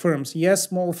large firms. Yes,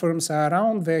 small firms are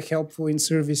around. They're helpful in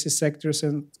services sectors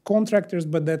and contractors,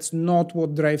 but that's not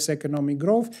what drives economic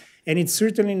growth. And it's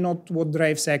certainly not what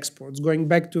drives exports. Going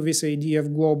back to this idea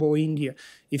of global India.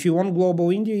 If you want global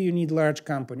India, you need large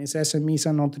companies. SMEs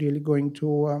are not really going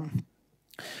to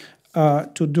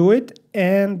do it.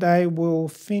 And I will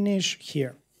finish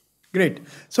here. Great.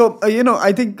 So,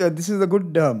 I think this is a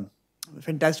good...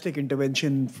 fantastic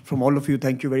intervention from all of you.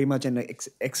 Thank you very much. And an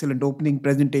excellent opening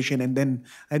presentation. And then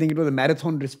I think it was a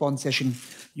marathon response session.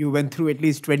 You went through at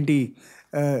least 20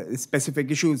 specific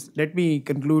issues. Let me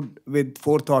conclude with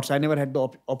 4 thoughts. I never had the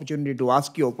opportunity to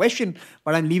ask you a question,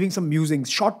 but I'm leaving some musings,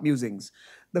 short musings.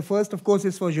 The first, of course,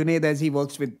 is for Junaid as he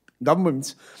works with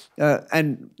governments.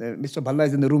 And Mr. Bhalla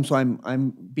is in the room, so I'm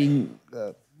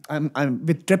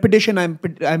with trepidation,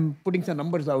 I'm putting some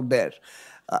numbers out there.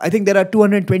 I think there are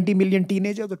 220 million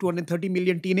teenagers or 230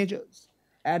 million teenagers.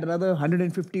 Add another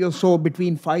 150 or so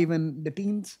between 5 and the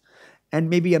teens, and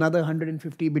maybe another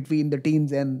 150 between the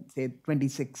teens and, say,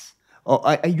 26.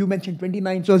 Or you mentioned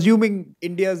 29. So assuming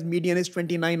India's median is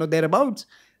 29 or thereabouts,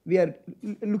 we are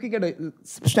looking at a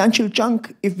substantial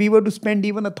chunk if we were to spend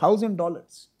even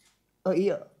 $1,000 a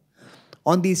year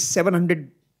on these 700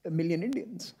 million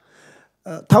Indians.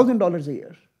 $1,000 a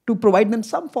year to provide them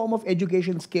some form of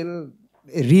education skill,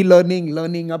 relearning,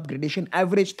 learning, upgradation,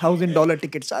 average $1,000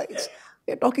 ticket size.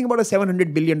 We're talking about a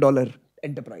 $700 billion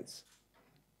enterprise.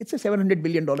 It's a $700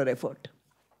 billion effort.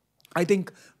 I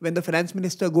think when the finance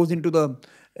minister goes into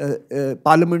the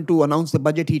parliament to announce the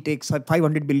budget, he takes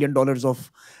 $500 billion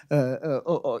of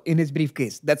in his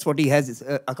briefcase. That's what he has,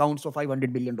 accounts for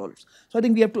 $500 billion. So I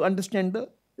think we have to understand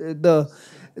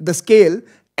the scale.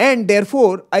 And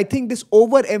therefore, I think this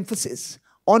overemphasis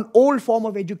on old form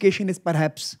of education is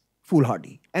perhaps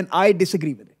foolhardy. And I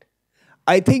disagree with it.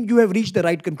 I think you have reached the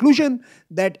right conclusion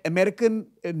that American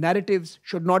narratives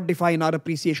should not define our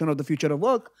appreciation of the future of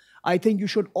work. I think you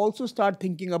should also start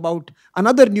thinking about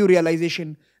another new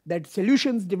realization that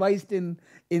solutions devised in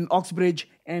Oxbridge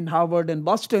and Harvard and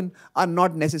Boston are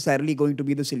not necessarily going to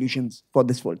be the solutions for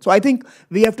this world. So I think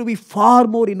we have to be far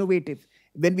more innovative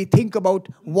when we think about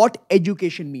what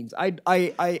education means.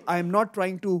 I am not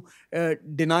trying to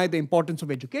deny the importance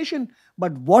of education,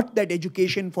 but what that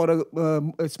education for a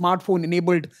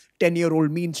smartphone-enabled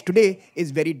 10-year-old means today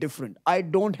is very different. I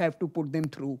don't have to put them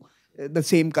through the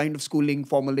same kind of schooling,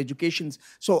 formal educations.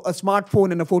 So a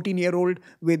smartphone and a 14-year-old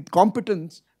with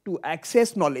competence to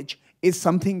access knowledge is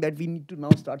something that we need to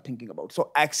now start thinking about.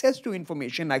 So access to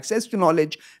information, access to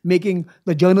knowledge, making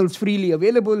the journals freely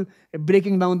available,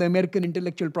 breaking down the American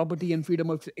intellectual property and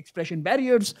freedom of expression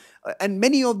barriers, and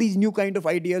many of these new kind of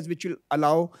ideas which will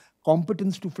allow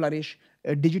competence to flourish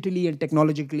digitally and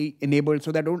technologically enabled,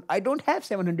 so that I don't have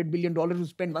 $700 billion to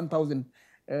spend 1,000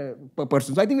 per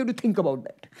person. So I think we have to think about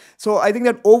that. So I think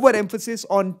that overemphasis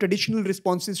on traditional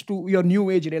responses to your new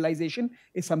age realization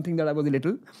is something that I was a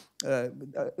little,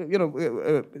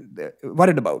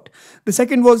 worried about. The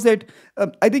second was that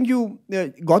I think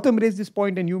Gautam raised this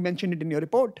point and you mentioned it in your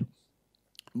report.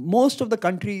 Most of the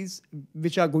countries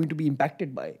which are going to be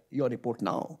impacted by your report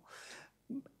now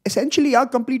essentially are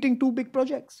completing two big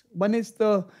projects. One is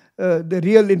the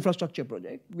real infrastructure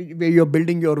project, where you're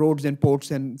building your roads and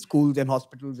ports and schools and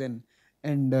hospitals and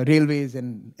railways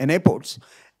and airports.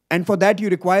 And for that, you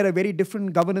require a very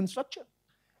different governance structure.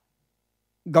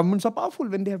 Governments are powerful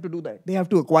when they have to do that. They have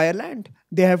to acquire land.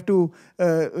 They have to,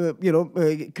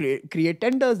 create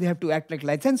tenders. They have to act like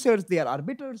licensors. They are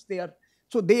arbiters. They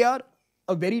are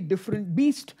a very different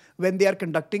beast when they are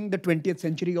conducting the 20th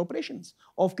century operations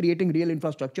of creating real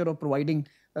infrastructure, of providing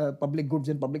public goods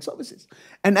and public services.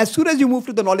 And as soon as you move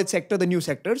to the knowledge sector, the new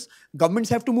sectors, governments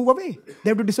have to move away. They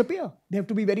have to disappear. They have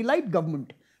to be very light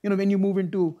government. When you move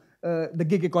into the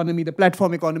gig economy, the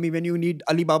platform economy, when you need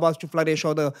Alibabas to flourish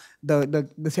or the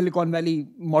Silicon Valley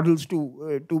models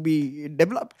to be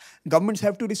developed, governments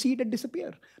have to recede and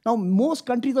disappear. Now, most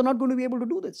countries are not going to be able to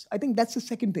do this. I think that's the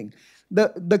second thing.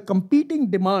 The competing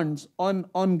demands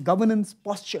on governance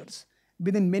postures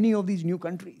within many of these new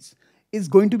countries is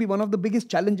going to be one of the biggest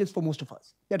challenges for most of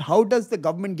us. That how does the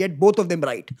government get both of them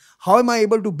right? How am I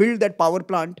able to build that power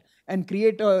plant and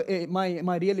create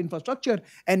my real infrastructure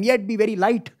and yet be very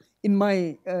light in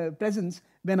my presence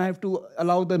when I have to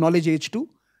allow the knowledge age to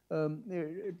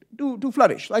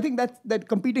flourish? So I think that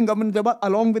competing governance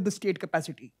along with the state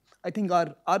capacity, I think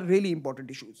are really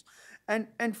important issues.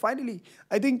 And finally,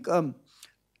 I think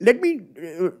let me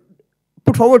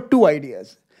put forward two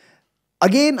ideas.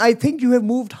 Again, I think you have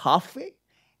moved halfway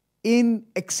in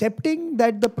accepting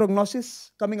that the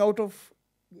prognosis coming out of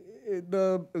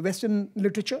the Western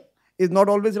literature is not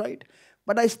always right.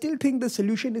 But I still think the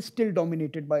solution is still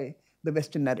dominated by the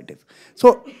Western narrative.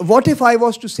 So what if I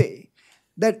was to say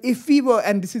that if we were,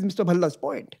 and this is Mr. Bhalla's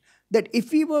point, that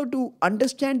if we were to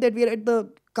understand that we are at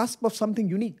the cusp of something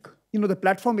unique, the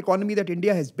platform economy that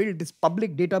India has built, this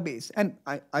public database, and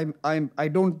I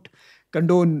don't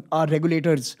condone our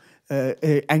regulators'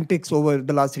 antics over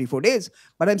the last 3-4 days,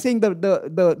 but I'm saying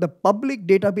the public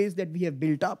database that we have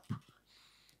built up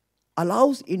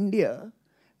allows India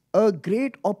a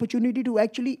great opportunity to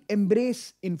actually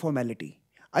embrace informality.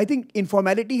 I think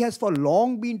informality has for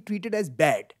long been treated as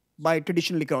bad by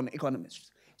traditional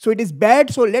economists. So it is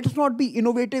bad, so let's not be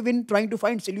innovative in trying to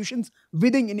find solutions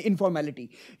within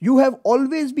informality. You have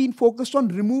always been focused on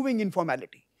removing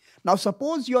informality. Now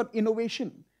suppose your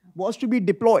innovation was to be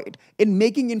deployed in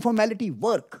making informality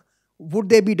work, would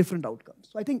there be different outcomes?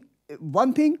 So I think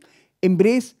one thing,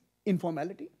 embrace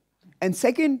informality. And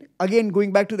second, again,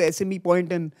 going back to the SME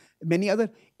point and many other,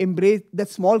 embrace that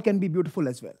small can be beautiful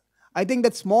as well. I think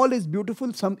that small is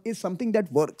beautiful, is something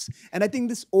that works. And I think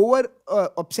this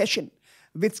obsession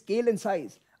with scale and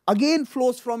size, again,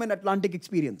 flows from an Atlantic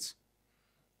experience.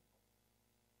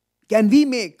 Can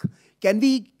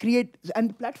we create,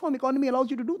 and platform economy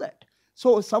allows you to do that.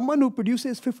 So someone who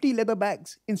produces 50 leather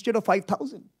bags instead of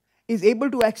 5,000 is able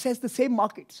to access the same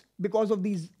markets because of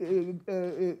these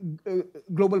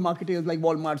global marketers like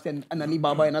Walmart and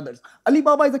Alibaba and others.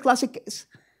 Alibaba is a classic case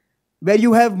where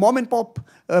you have mom and pop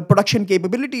production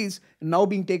capabilities now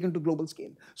being taken to global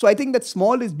scale. So I think that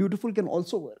small is beautiful can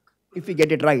also work if we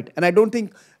get it right. And I don't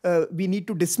think we need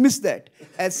to dismiss that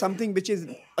as something which is,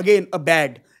 again, a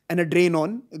bad and a drain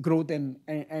on growth and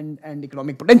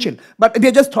economic potential. But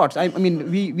they're just thoughts. I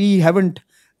mean, we haven't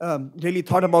really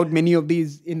thought about many of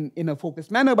these in a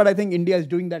focused manner, but I think India is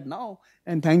doing that now.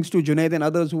 And thanks to Junaid and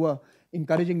others who are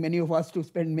encouraging many of us to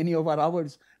spend many of our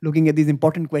hours looking at these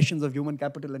important questions of human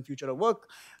capital and future of work,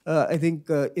 I think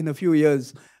in a few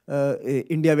years,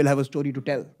 India will have a story to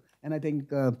tell. And I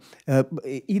think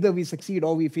either we succeed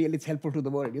or we fail, it's helpful to the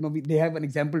world. They have an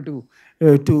example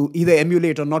to either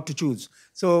emulate or not to choose.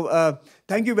 So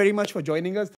thank you very much for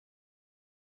joining us.